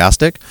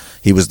fantastic.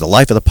 He was the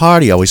life of the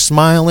party, always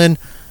smiling,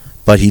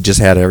 but he just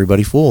had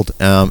everybody fooled.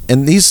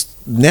 And these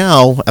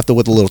now, after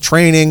with a little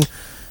training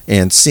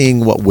and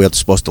seeing what we're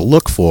supposed to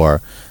look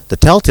for, the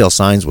telltale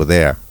signs were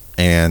there.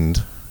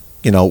 And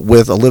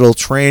with a little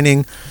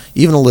training,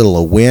 even a little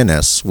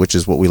awareness, which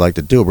is what we like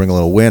to do, bring a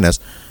little awareness,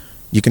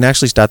 you can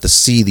actually start to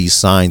see these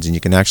signs and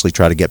you can actually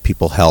try to get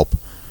people help.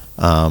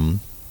 And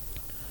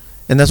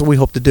that's what we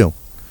hope to do.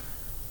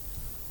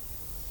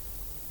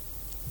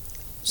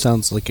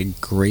 Sounds like a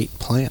great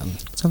plan.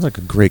 Sounds like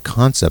a great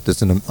concept.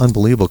 It's an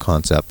unbelievable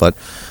concept. But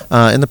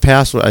in the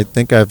past, I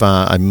think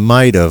I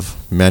might have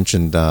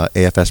mentioned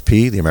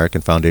AFSP, the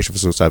American Foundation for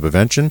Suicide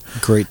Prevention.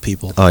 Great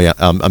people. Oh, yeah,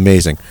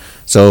 amazing.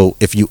 So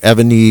if you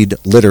ever need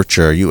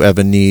literature, you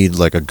ever need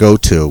like a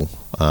go-to,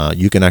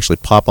 you can actually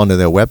pop onto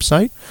their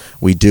website.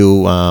 We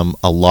do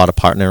a lot of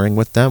partnering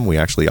with them. We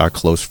actually are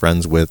close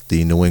friends with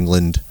the New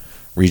England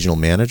regional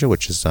manager,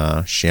 which is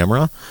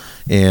Shamra,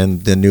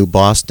 and the new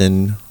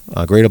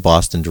Greater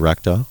Boston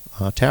director,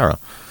 Tara.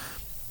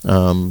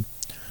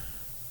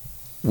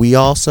 We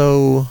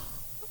also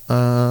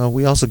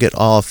get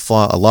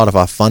a lot of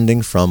our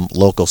funding from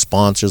local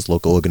sponsors,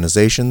 local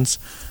organizations.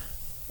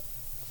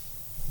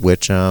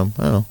 Which I don't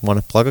know, want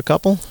to plug a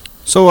couple?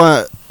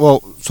 So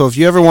if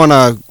you ever want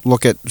to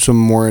look at some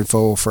more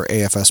info for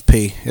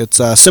AFSP, it's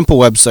a simple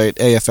website,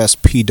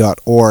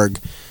 afsp.org.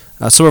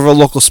 Some of our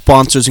local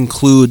sponsors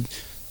include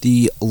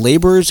the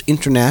Laborers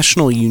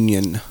International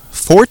Union,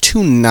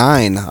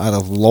 429 out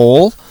of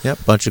Lowell.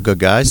 Yep, bunch of good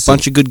guys.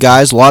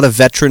 A lot of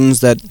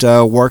veterans that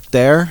work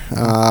there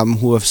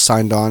who have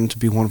signed on to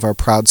be one of our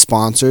proud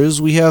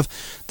sponsors. We have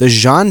the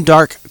Jeanne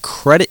d'Arc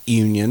Credit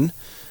Union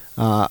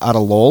out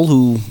of Lowell,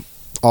 who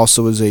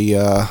also is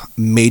a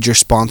major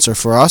sponsor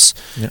for us.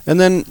 Yep. And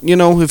then,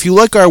 if you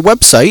like our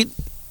website,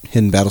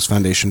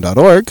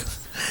 hiddenbattlesfoundation.org,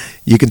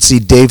 you can see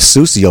Dave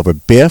Susi over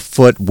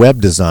Barefoot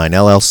Web Design,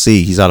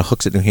 LLC. He's out of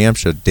Hooksett, New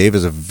Hampshire. Dave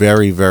is a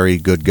very, very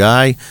good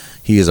guy.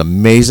 He is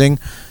amazing.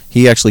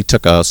 He actually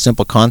took a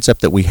simple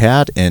concept that we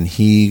had, and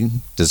he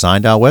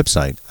designed our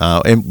website.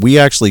 And we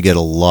actually get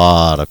a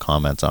lot of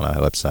comments on our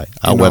website.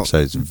 Our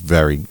website is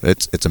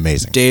it's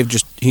amazing. Dave,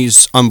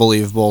 he's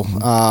unbelievable.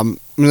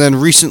 And then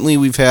recently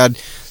we've had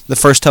the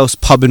First House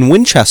Pub in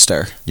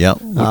Winchester. Yeah.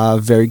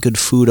 Very good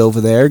food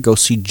over there. Go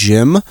see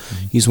Jim.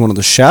 He's one of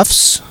the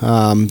chefs.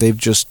 They've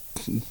just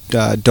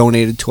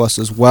donated to us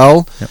as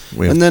well. Yep,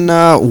 and then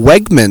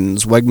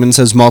Wegmans. Wegmans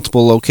has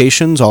multiple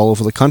locations all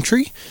over the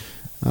country.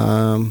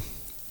 And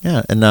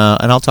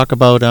I'll talk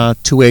about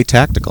 2A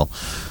Tactical.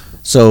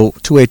 So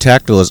 2A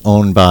Tactical is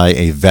owned by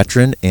a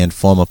veteran and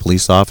former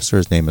police officer.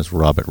 His name is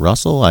Robert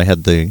Russell. I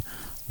had the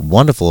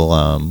wonderful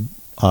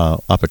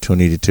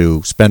opportunity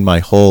to spend my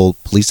whole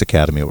police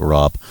academy with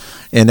Rob.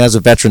 And as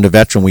a veteran to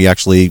veteran, we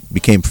actually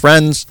became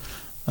friends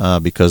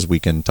because we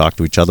can talk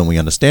to each other and we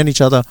understand each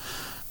other.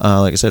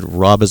 Like I said,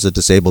 Rob is a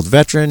disabled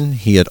veteran.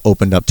 He had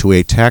opened up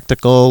 2A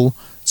Tactical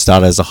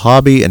started as a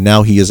hobby, and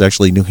now he is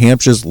actually New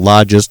Hampshire's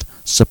largest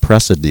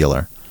suppressor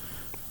dealer.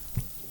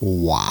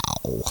 Wow.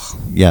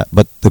 Yeah,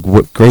 but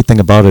the great thing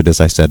about it is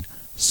I said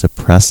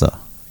suppressor.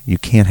 You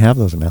can't have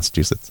those in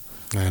Massachusetts.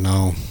 I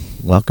know.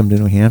 Welcome to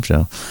New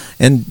Hampshire.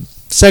 And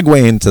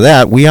segue into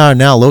that, we are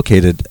now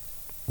located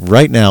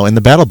right now in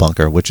the Battle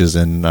Bunker, which is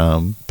in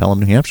Pelham,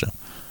 New Hampshire.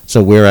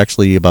 So we're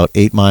actually about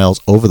 8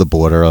 miles over the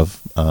border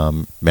of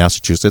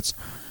Massachusetts,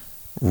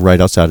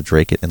 right outside of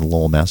Drake in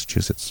Lowell,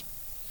 Massachusetts.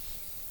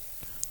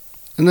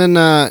 And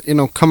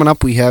then, coming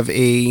up, we have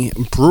a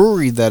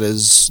brewery that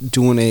is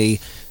doing a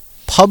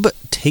pub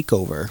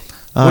takeover.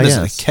 What is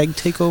it? A keg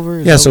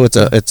takeover? So it's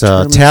a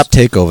tap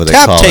takeover. They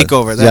call it. Tap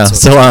takeover.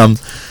 That's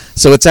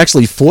So it's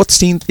actually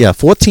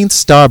 14th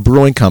Star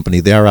Brewing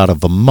Company. They're out of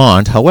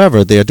Vermont.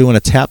 However, they are doing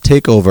a tap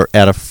takeover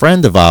at a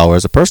friend of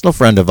ours, a personal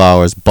friend of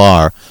ours,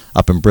 bar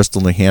up in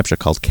Bristol, New Hampshire,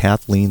 called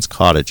Kathleen's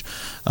Cottage.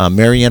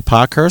 Mary Ann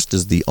Parkhurst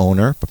is the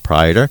owner,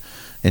 proprietor,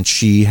 and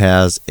she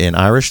has an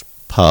Irish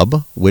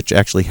pub, which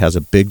actually has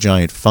a big,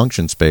 giant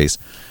function space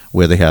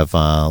where they have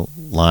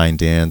line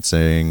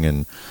dancing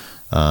and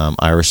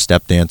Irish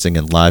step dancing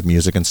and live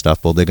music and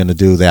stuff. Well, they're going to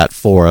do that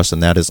for us,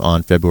 and that is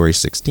on February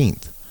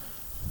 16th.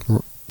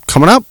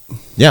 Coming up?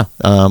 Yeah,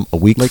 a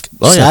week.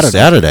 Saturday.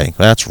 Saturday.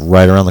 That's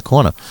right around the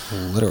corner.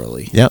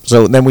 Literally. Yeah.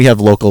 So then we have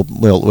local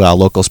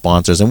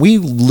sponsors, and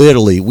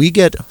we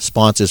get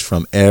sponsors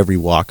from every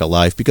walk of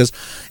life because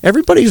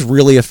everybody's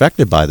really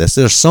affected by this.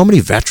 There's so many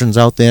veterans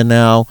out there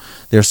now.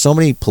 There's so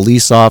many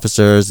police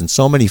officers and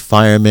so many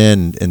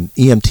firemen and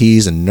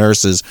EMTs and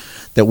nurses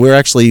that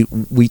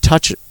we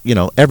touch.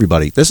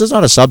 Everybody. This is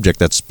not a subject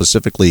that's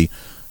specifically,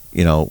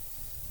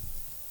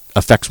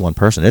 affects one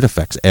person. It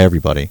affects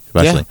everybody,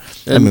 especially.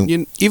 Yeah.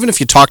 And even if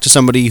you talk to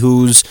somebody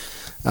who's,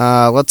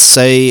 let's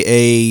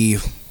say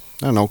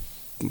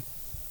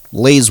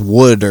lays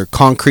wood or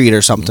concrete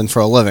or something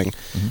for a living,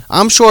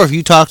 I'm sure if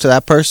you talk to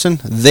that person,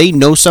 they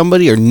know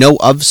somebody or know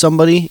of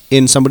somebody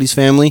in somebody's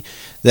family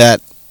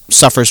that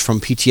suffers from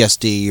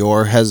PTSD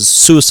or has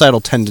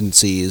suicidal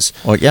tendencies.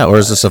 Or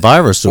is a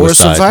survivor of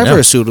suicide.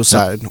 Of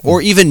suicide.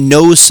 Or even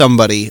knows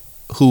somebody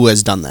who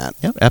has done that.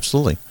 Yeah,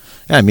 absolutely.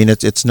 Yeah, I mean,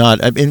 it's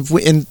not. I mean,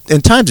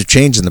 in times have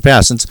changed in the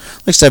past. Since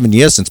 7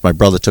 years since my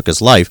brother took his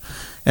life,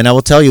 and I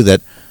will tell you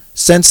that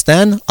since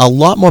then, a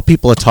lot more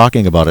people are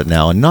talking about it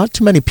now, and not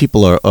too many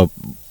people are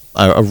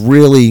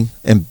really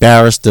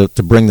embarrassed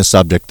to bring the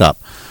subject up.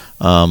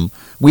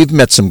 We've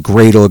met some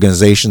great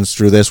organizations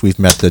through this. We've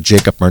met the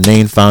Jacob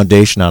Murnane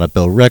Foundation out of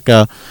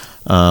Billerica.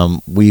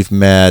 We've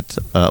met,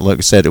 like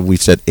I said,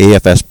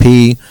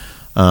 AFSP.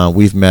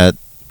 We've met.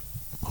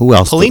 Who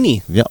else?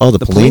 Polini. The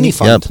Polini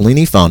Fund. Yeah,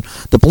 Polini Fund.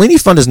 The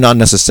Polini Fund is not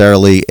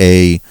necessarily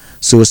a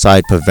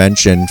suicide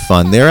prevention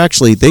fund.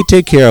 They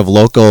take care of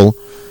local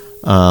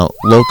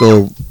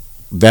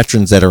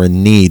veterans that are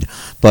in need.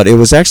 But it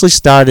was actually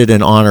started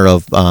in honor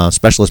of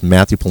Specialist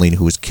Matthew Polini,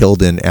 who was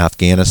killed in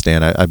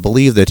Afghanistan. I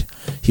believe that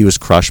he was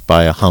crushed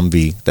by a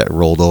Humvee that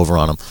rolled over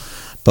on him.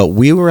 But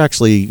we were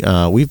actually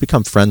we've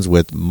become friends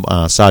with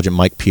Sergeant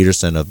Mike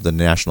Peterson of the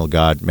National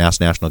Guard,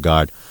 Mass National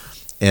Guard,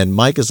 and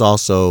Mike is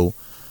also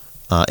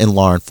in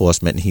law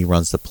enforcement, and he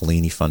runs the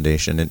Polini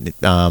Foundation. And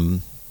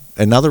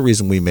another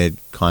reason we made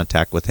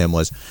contact with him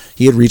was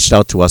he had reached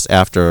out to us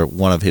after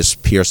one of his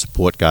peer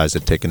support guys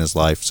had taken his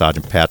life,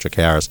 Sergeant Patrick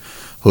Harris,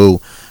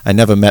 who I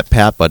never met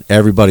Pat, but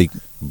everybody,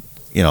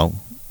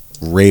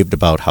 raved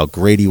about how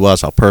great he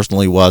was, how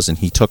personal he was, and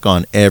he took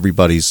on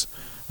everybody's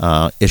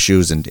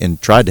issues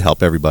and tried to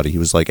help everybody. He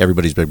was like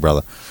everybody's big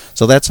brother.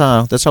 So that's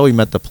how we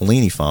met the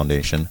Polini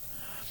Foundation.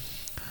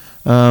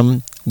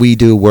 We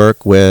do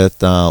work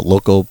with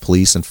local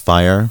police and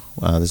fire.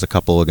 There's a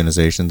couple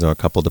organizations or a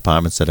couple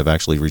departments that have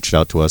actually reached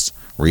out to us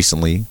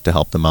recently to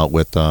help them out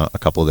with a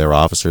couple of their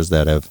officers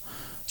that have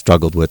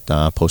struggled with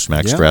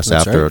post-traumatic stress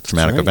after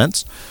traumatic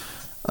events.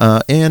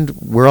 And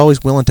we're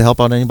always willing to help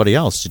out anybody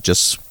else.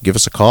 Just give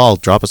us a call,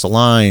 drop us a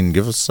line,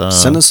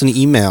 send us an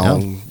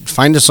email,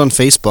 find us on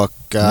Facebook.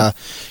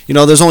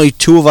 There's only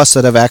two of us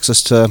that have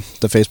access to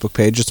the Facebook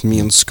page. It's me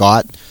and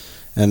Scott.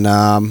 And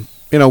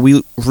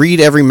we read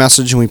every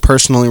message and we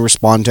personally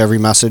respond to every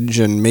message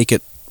and make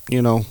it,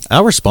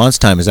 Our response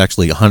time is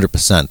actually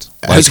 100%.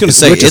 I was going to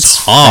say, it's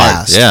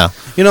hard. Fast. Yeah.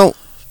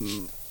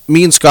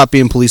 Me and Scott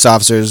being police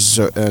officers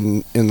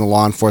and in the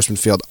law enforcement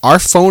field, our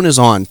phone is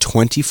on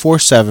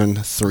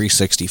 24/7,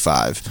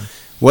 365.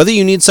 Whether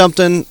you need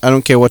something, I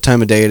don't care what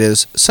time of day it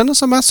is, send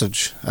us a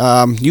message.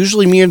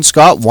 Usually me and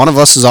Scott, one of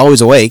us is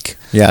always awake.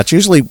 Yeah, it's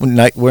usually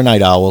we're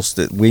night owls.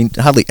 We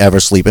hardly ever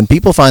sleep. And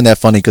people find that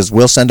funny because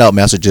we'll send out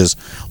messages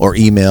or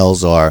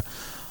emails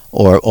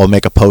or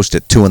make a post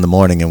at 2 in the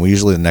morning, and we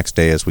usually the next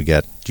day as we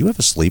get, do you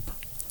ever sleep?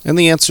 And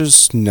the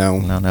answer's no.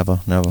 No,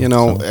 never.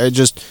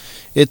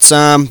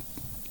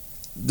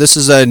 This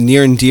is a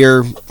near and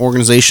dear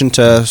organization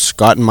to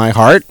Scott and my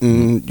heart,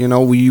 and,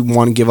 we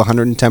want to give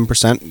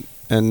 110%.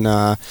 And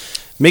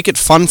make it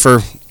fun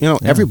for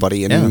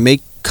everybody, and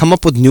come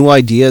up with new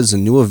ideas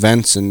and new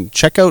events, and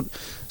check out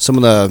some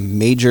of the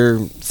major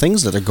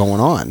things that are going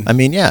on. I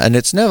mean, yeah, and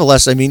it's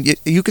nevertheless, I mean,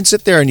 you can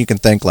sit there and you can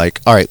think like,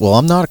 all right, well,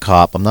 I'm not a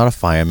cop, I'm not a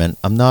fireman,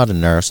 I'm not a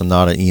nurse, I'm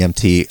not an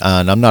EMT,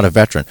 and I'm not a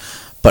veteran.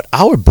 But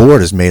our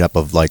board is made up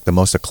of like the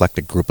most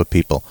eclectic group of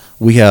people.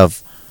 We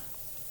have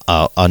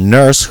a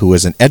nurse who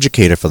is an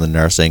educator for the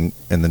nursing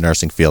in the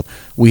nursing field.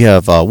 We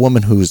have a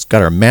woman who's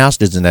got her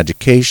master's in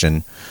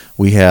education.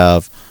 We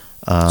have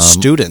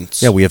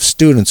Students. Yeah, we have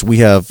students. We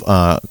have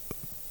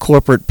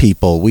corporate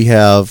people. We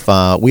have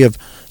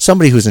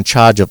somebody who's in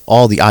charge of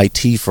all the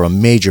IT for a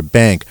major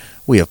bank.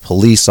 We have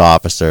police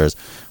officers.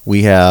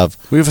 We have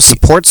a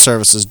support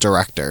services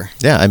director.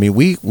 Yeah, I mean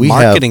we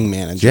marketing have,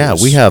 managers. Yeah,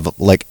 we have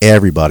like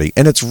everybody,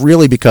 and it's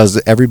really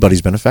because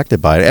everybody's been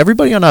affected by it.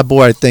 Everybody on our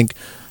board, I think,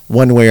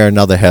 one way or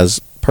another, has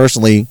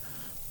personally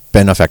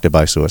been affected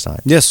by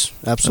suicide. Yes,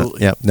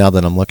 absolutely. Yeah. Now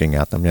that I'm looking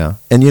at them, yeah.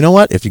 And you know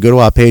what? If you go to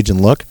our page and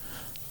look,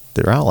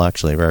 they're all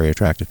actually very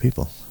attractive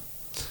people.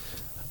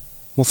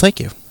 Well, thank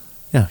you.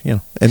 Yeah,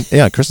 and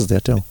yeah, Chris is there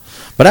too.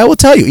 But I will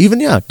tell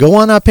you, go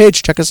on our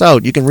page, check us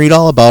out. You can read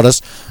all about us.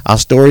 Our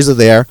stories are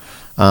there.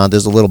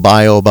 There's a little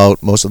bio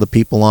about most of the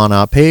people on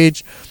our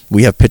page.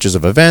 We have pictures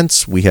of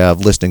events. We have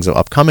listings of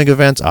upcoming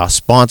events, our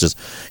sponsors.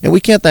 And we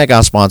can't thank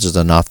our sponsors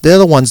enough. They're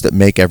the ones that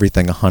make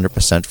everything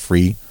 100%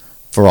 free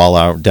for all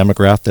our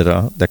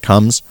demographic that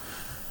comes.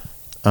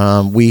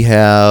 We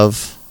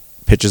have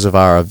pictures of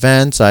our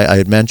events, I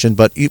had mentioned.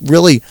 But you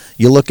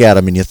look at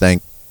them and you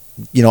think,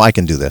 I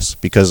can do this.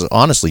 Because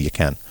honestly, you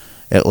can.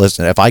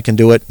 Listen, if I can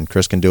do it and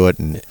Chris can do it,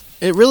 and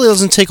it really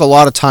doesn't take a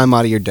lot of time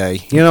out of your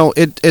day.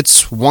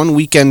 It's one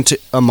weekend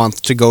a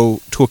month to go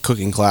to a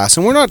cooking class,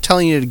 and we're not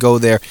telling you to go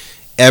there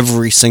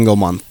every single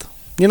month.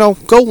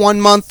 Go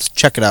 1 month,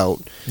 check it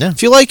out. Yeah.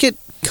 If you like it,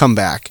 come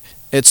back.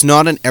 It's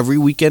not an every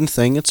weekend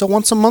thing. It's a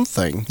once a month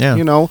thing. Yeah.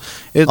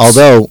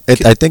 Although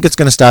I think it's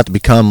going to start to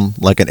become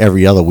like an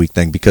every other week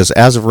thing, because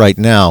as of right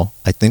now,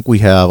 I think we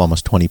have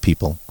almost 20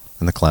 people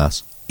in the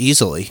class.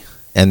 Easily.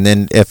 And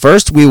then at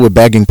first we were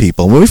begging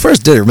people. When we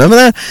first did it, remember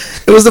that?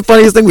 It was the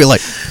funniest thing. We were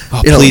like,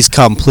 please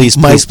come, please.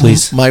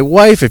 My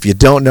wife, if you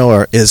don't know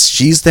her,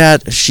 she's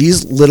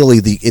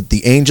literally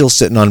the angel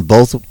sitting on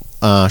both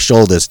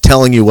shoulders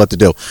telling you what to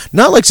do.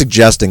 Not like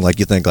suggesting, like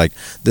you think like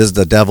there's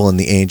the devil and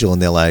the angel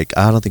and they're like,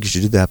 I don't think you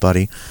should do that,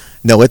 buddy.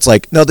 No, it's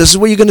like, no, this is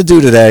what you're going to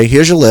do today.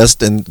 Here's your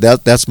list, and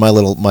that's my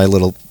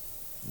little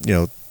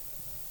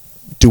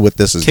do what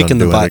this is going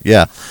to do.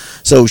 Yeah.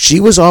 So she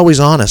was always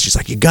honest. She's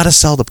like, you got to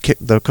sell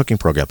the cooking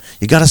program.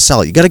 You got to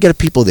sell it. You got to get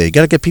people there. You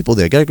got to get people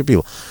there. You got to get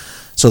people.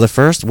 So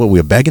we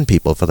were begging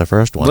people for the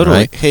first one. Literally,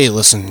 right? Hey,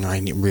 listen, I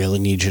really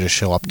need you to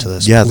show up to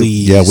this. Yeah,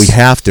 please. We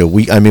have to.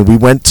 We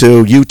went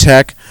to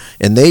UTech,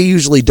 and they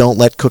usually don't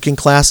let cooking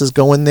classes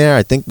go in there.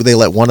 I think they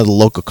let one of the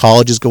local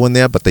colleges go in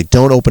there, but they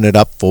don't open it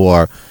up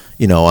for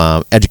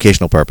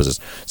educational purposes.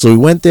 So we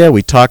went there.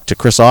 We talked to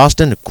Chris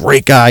Austin, a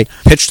great guy.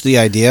 Pitched the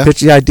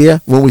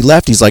idea. When we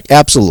left, he's like,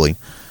 absolutely.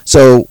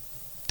 So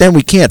then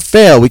we can't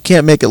fail. We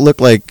can't make it look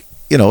like,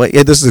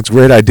 this is a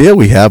great idea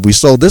we have. We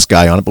sold this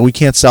guy on it, but we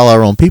can't sell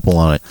our own people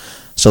on it.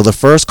 So the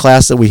first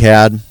class that we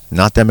had,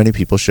 not that many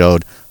people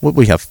showed. What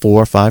we have,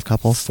 4 or 5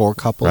 couples? 4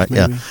 couples, right?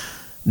 maybe. Yeah.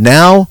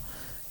 Now,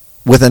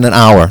 within an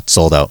hour, it's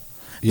sold out.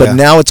 But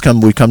now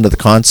we've come to the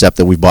concept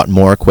that we've bought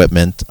more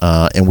equipment,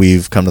 and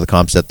we've come to the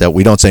concept that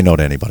we don't say no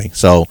to anybody.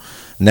 So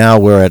now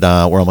we're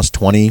almost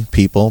 20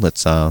 people.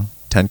 That's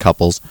 10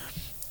 couples,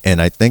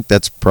 and I think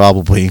that's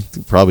probably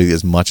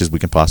as much as we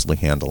can possibly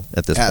handle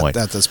at this point.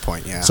 At this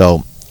point, yeah.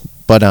 So,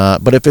 but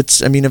if it's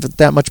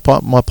that much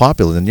more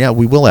popular, then yeah,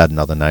 we will add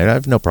another night. I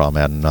have no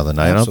problem adding another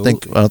night.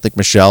 Absolutely. I don't think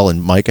Michelle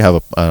and Mike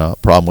have a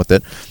problem with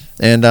it,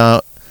 and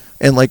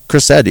like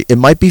Chris said, it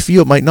might be for you,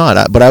 it might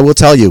not. But I will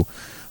tell you,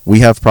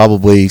 we have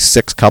probably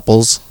 6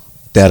 couples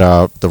that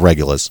are the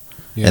regulars,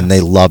 and they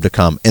love to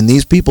come. And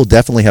these people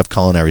definitely have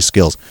culinary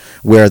skills,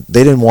 where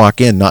they didn't walk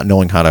in not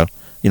knowing how to,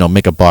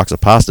 make a box of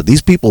pasta.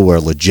 These people were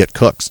legit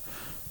cooks.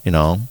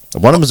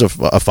 One of them is a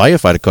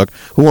firefighter cook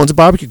who owns a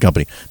barbecue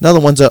company. Another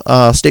one's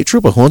a state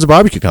trooper who owns a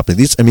barbecue company.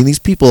 These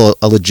people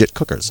are legit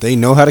cookers. They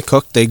know how to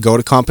cook. They go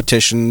to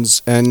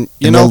competitions, and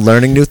they're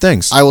learning new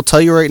things. I will tell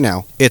you right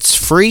now, it's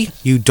free.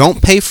 You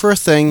don't pay for a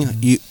thing.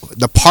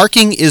 The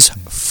parking is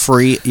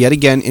free. Yet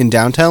again, in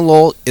downtown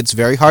Lowell, it's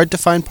very hard to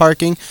find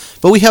parking,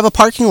 but we have a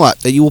parking lot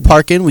that you will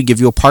park in. We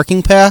give you a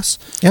parking pass.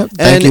 Yep.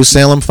 Thank you,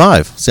 Salem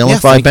 5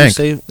 Bank.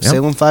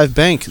 Salem 5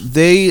 Bank.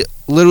 They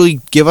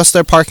literally give us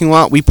their parking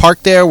lot. We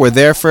park there. We're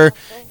there for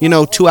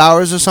 2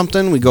 hours or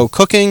something. We go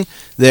cooking.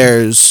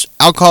 There's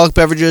alcoholic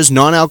beverages,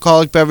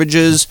 non-alcoholic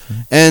beverages,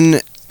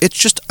 and it's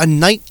just a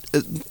night.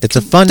 It's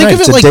a fun night.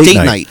 Think of it like date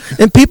night.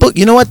 And people,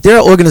 you know what? There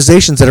are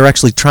organizations that are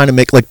actually trying to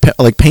make like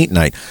paint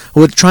night,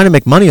 who are trying to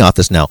make money off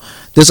this now.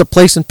 There's a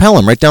place in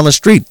Pelham right down the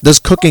street. There's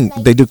cooking.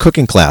 They do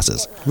cooking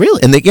classes.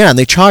 Really? And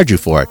they charge you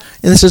for it.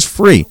 And this is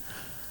free.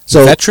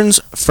 So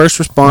veterans, first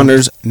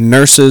responders,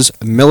 nurses,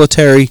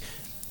 military.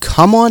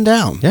 Come on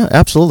down. Yeah,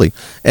 absolutely.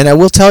 And I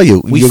will tell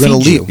you, you're going to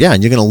leave. You. Yeah,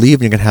 and you're going to leave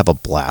and you're going to have a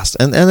blast.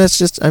 And that's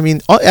just,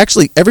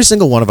 actually, every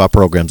single one of our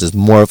programs is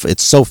more of,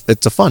 it's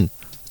a fun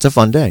It's a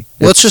fun day.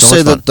 Let's just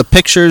say that the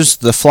pictures,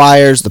 the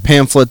flyers, the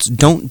pamphlets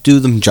don't do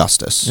them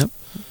justice. Yep.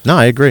 No,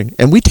 I agree.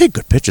 And we take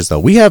good pictures, though.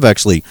 We have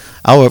actually,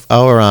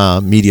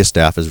 our media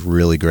staff is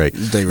really great.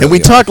 They really and we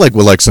are. talk like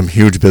we're like some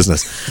huge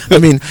business. I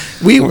mean,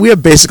 we are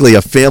basically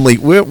a family.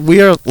 We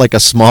are like a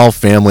small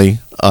family,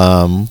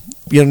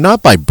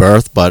 not by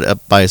birth,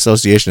 but by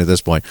association at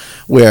this point,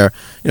 where,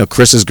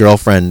 Chris's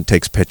girlfriend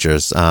takes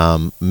pictures.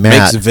 Matt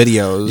makes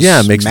videos.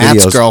 Yeah, makes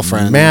Matt's videos.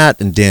 girlfriend. Matt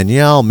and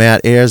Danielle.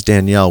 Matt Ayers,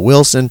 Danielle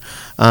Wilson.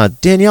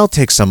 Danielle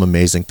takes some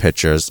amazing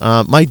pictures.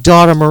 My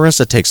daughter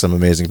Marissa takes some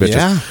amazing pictures.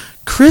 Yeah.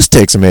 Chris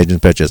takes amazing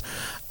pictures.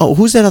 Oh,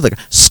 who's that other guy?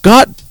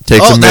 Scott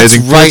takes Oh, that's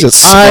amazing right, pictures.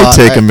 Scott. I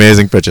take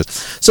amazing pictures.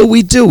 So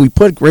we do. We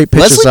put great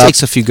pictures Leslie up.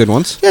 takes a few good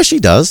ones. Yeah, she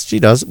does.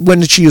 She does.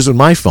 When she uses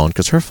my phone,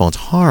 because her phone's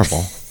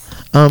horrible.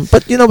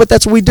 But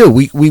that's what we do.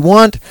 We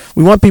want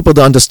people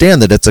to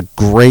understand that it's a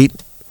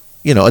great,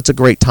 it's a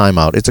great time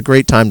out. It's a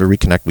great time to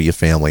reconnect with your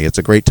family. It's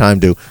a great time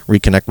to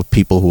reconnect with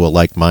people who are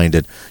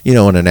like-minded,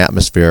 in an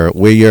atmosphere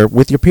where you're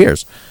with your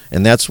peers.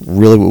 And that's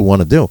really what we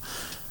want to do.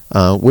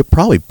 We're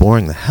probably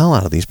boring the hell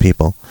out of these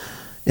people.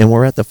 And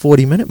we're at the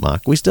 40-minute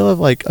mark. We still have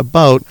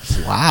about...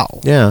 Wow.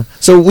 Yeah.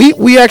 So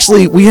we had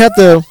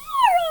the...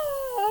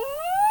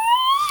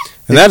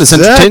 And that is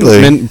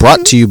entertainment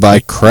brought to you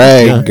by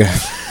Craig. Yeah.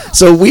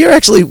 So we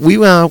actually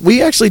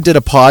did a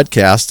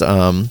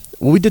podcast.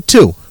 We did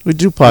two. We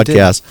do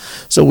podcasts.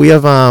 So we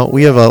have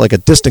a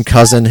distant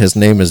cousin. His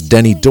name is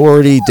Denny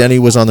Doherty. Denny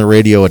was on the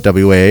radio at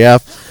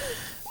WAAF.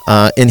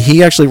 And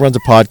he actually runs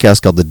a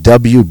podcast called the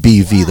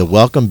WBV, the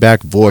Welcome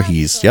Back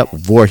Voorhees. Yep,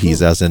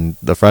 Voorhees, as in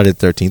the Friday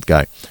the 13th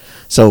guy.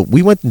 So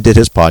we went and did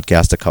his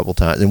podcast a couple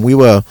times, and we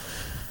were,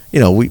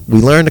 we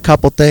learned a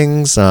couple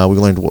things. We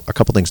learned a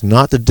couple things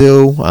not to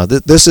do.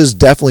 This is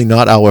definitely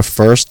not our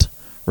first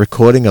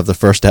recording of the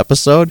first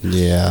episode.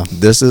 Yeah.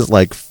 This is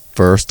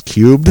first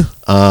cubed.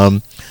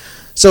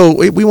 So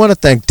we want to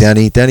thank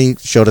Denny. Denny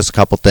showed us a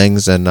couple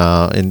things,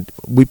 and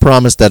we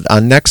promised that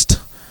our next...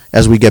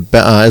 As we get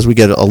a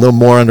little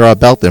more under our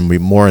belt, then we'll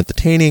be more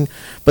entertaining.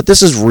 But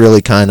this is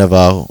really kind of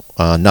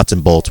nuts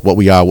and bolts, what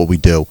we are, what we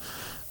do.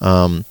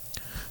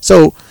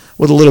 So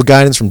with a little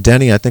guidance from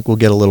Denny, I think we'll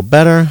get a little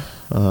better.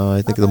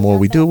 I think the more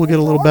we do, we'll get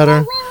a little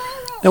better.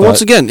 And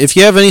once again, if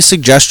you have any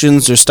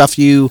suggestions or stuff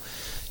you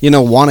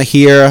want to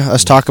hear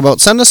us talk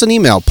about, send us an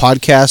email,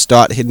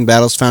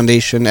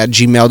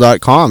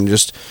 podcast.hiddenbattlesfoundation@gmail.com.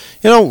 Just,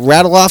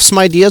 rattle off some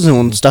ideas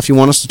and stuff you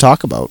want us to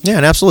talk about. Yeah,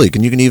 and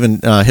absolutely. You can even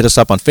hit us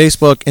up on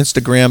Facebook,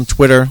 Instagram,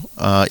 Twitter,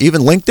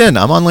 even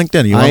LinkedIn. I'm on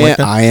LinkedIn. Are you on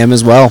LinkedIn? I am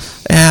as well.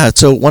 Yeah,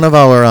 so one of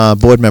our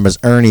board members,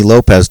 Ernie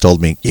Lopez,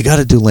 told me, you got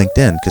to do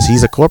LinkedIn because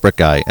he's a corporate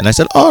guy. And I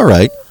said, all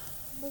right.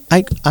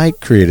 I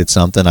created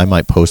something. I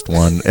might post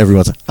one.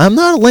 Everyone's I'm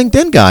not a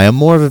LinkedIn guy. I'm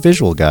more of a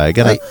visual guy.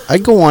 I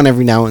go on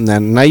every now and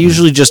then, and I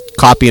usually just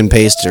copy and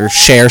paste or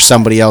share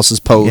somebody else's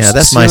posts. Yeah,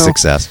 that's my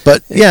success.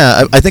 But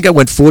yeah, I think I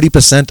went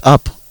 40%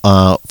 up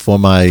for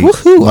my.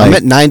 Woohoo! I'm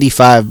at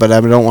 95, but I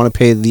don't want to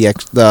pay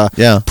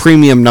the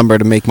premium number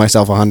to make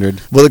myself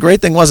 100. Well, the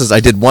great thing was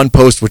I did one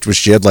post which was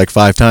shared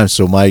 5 times,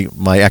 so my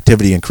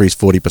activity increased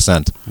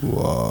 40%.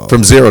 Whoa!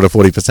 From 0 to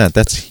 40%.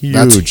 That's huge.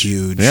 That's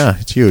huge. Yeah,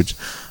 it's huge.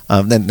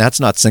 Then that's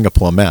not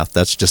Singapore math.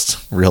 That's just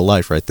real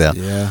life right there.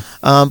 Yeah.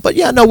 But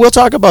yeah, no, we'll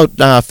talk about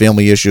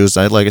family issues.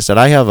 Like I said,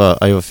 I have a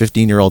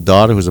 15-year-old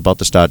daughter who's about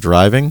to start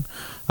driving.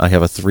 I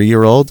have a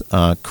 3-year-old.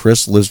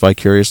 Chris lives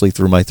vicariously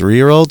through my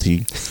 3-year-old.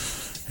 Him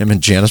and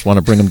Janice want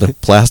to bring him to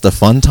Plaster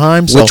Fun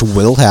Time, which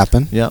will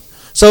happen. Yeah.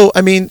 So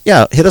I mean,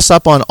 yeah, hit us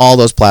up on all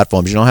those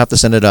platforms. You don't have to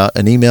send it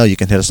an email. You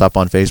can hit us up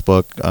on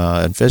Facebook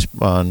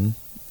on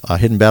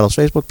Hidden Battles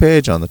Facebook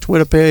page, on the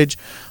Twitter page.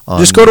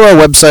 Just go to our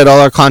website. All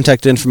our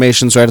contact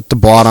information's right at the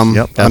bottom.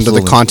 Yep, under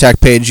the contact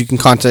page. You can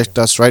contact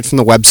us right from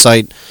the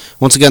website.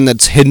 Once again,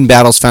 that's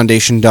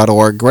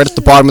hiddenbattlesfoundation.org. Right at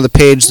the bottom of the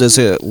page, there's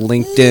a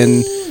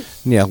LinkedIn.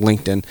 Yeah,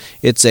 LinkedIn.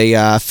 It's a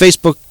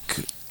Facebook,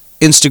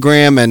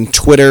 Instagram, and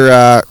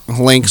Twitter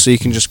link, so you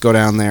can just go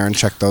down there and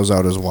check those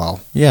out as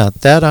well. Yeah,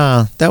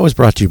 that was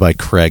brought to you by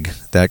Craig.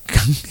 I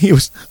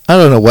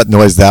don't know what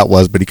noise that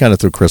was, but he kind of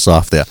threw Chris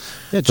off there.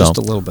 Yeah, just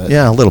a little bit.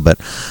 Yeah, a little bit.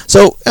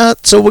 So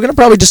we're gonna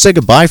probably just say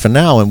goodbye for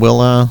now, and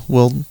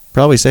we'll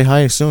probably say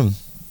hi soon.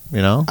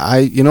 You know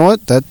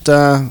what?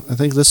 I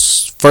think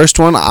this first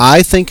one,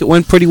 I think it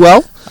went pretty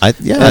well.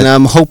 And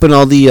I'm hoping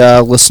all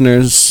the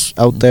listeners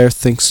out there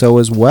think so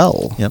as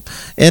well. Yep.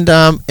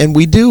 And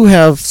we do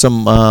have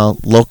some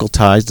local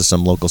ties to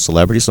some local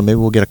celebrities, so maybe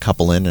we'll get a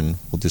couple in and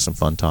we'll do some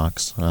fun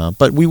talks.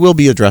 But we will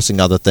be addressing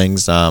other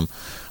things.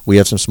 We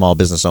have some small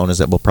business owners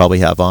that we'll probably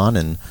have on,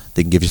 and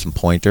they can give you some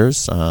pointers.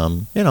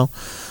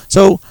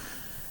 So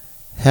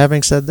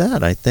having said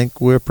that, I think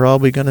we're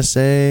probably going to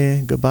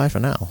say goodbye for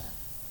now.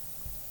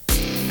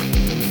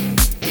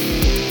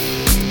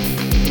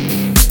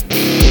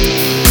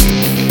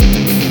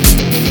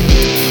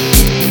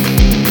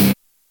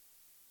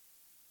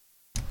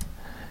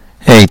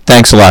 Hey,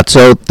 thanks a lot.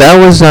 So that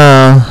was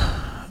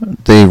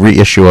the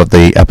reissue of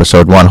the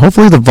episode 1.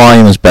 Hopefully the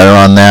volume is better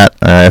on that.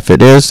 If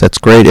it is, that's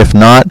great. If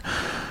not,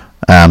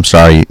 I'm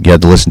sorry you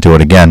had to listen to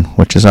it again,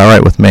 which is all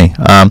right with me.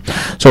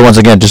 So once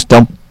again, just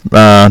don't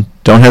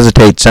don't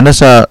hesitate. Send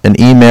us an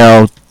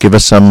email. Give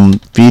us some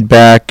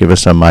feedback. Give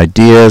us some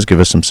ideas.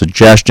 Give us some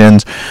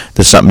suggestions. If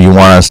there's something you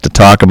want us to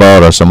talk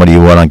about or somebody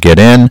you want to get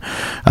in,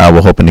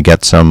 we're hoping to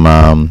get some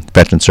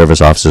veteran service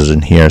officers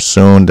in here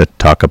soon to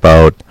talk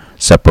about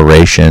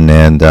separation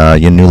and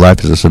your new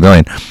life as a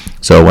civilian.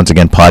 So once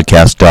again,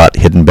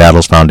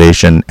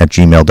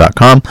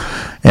 podcast.hiddenbattlesfoundation@gmail.com.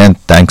 And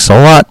thanks a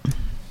lot.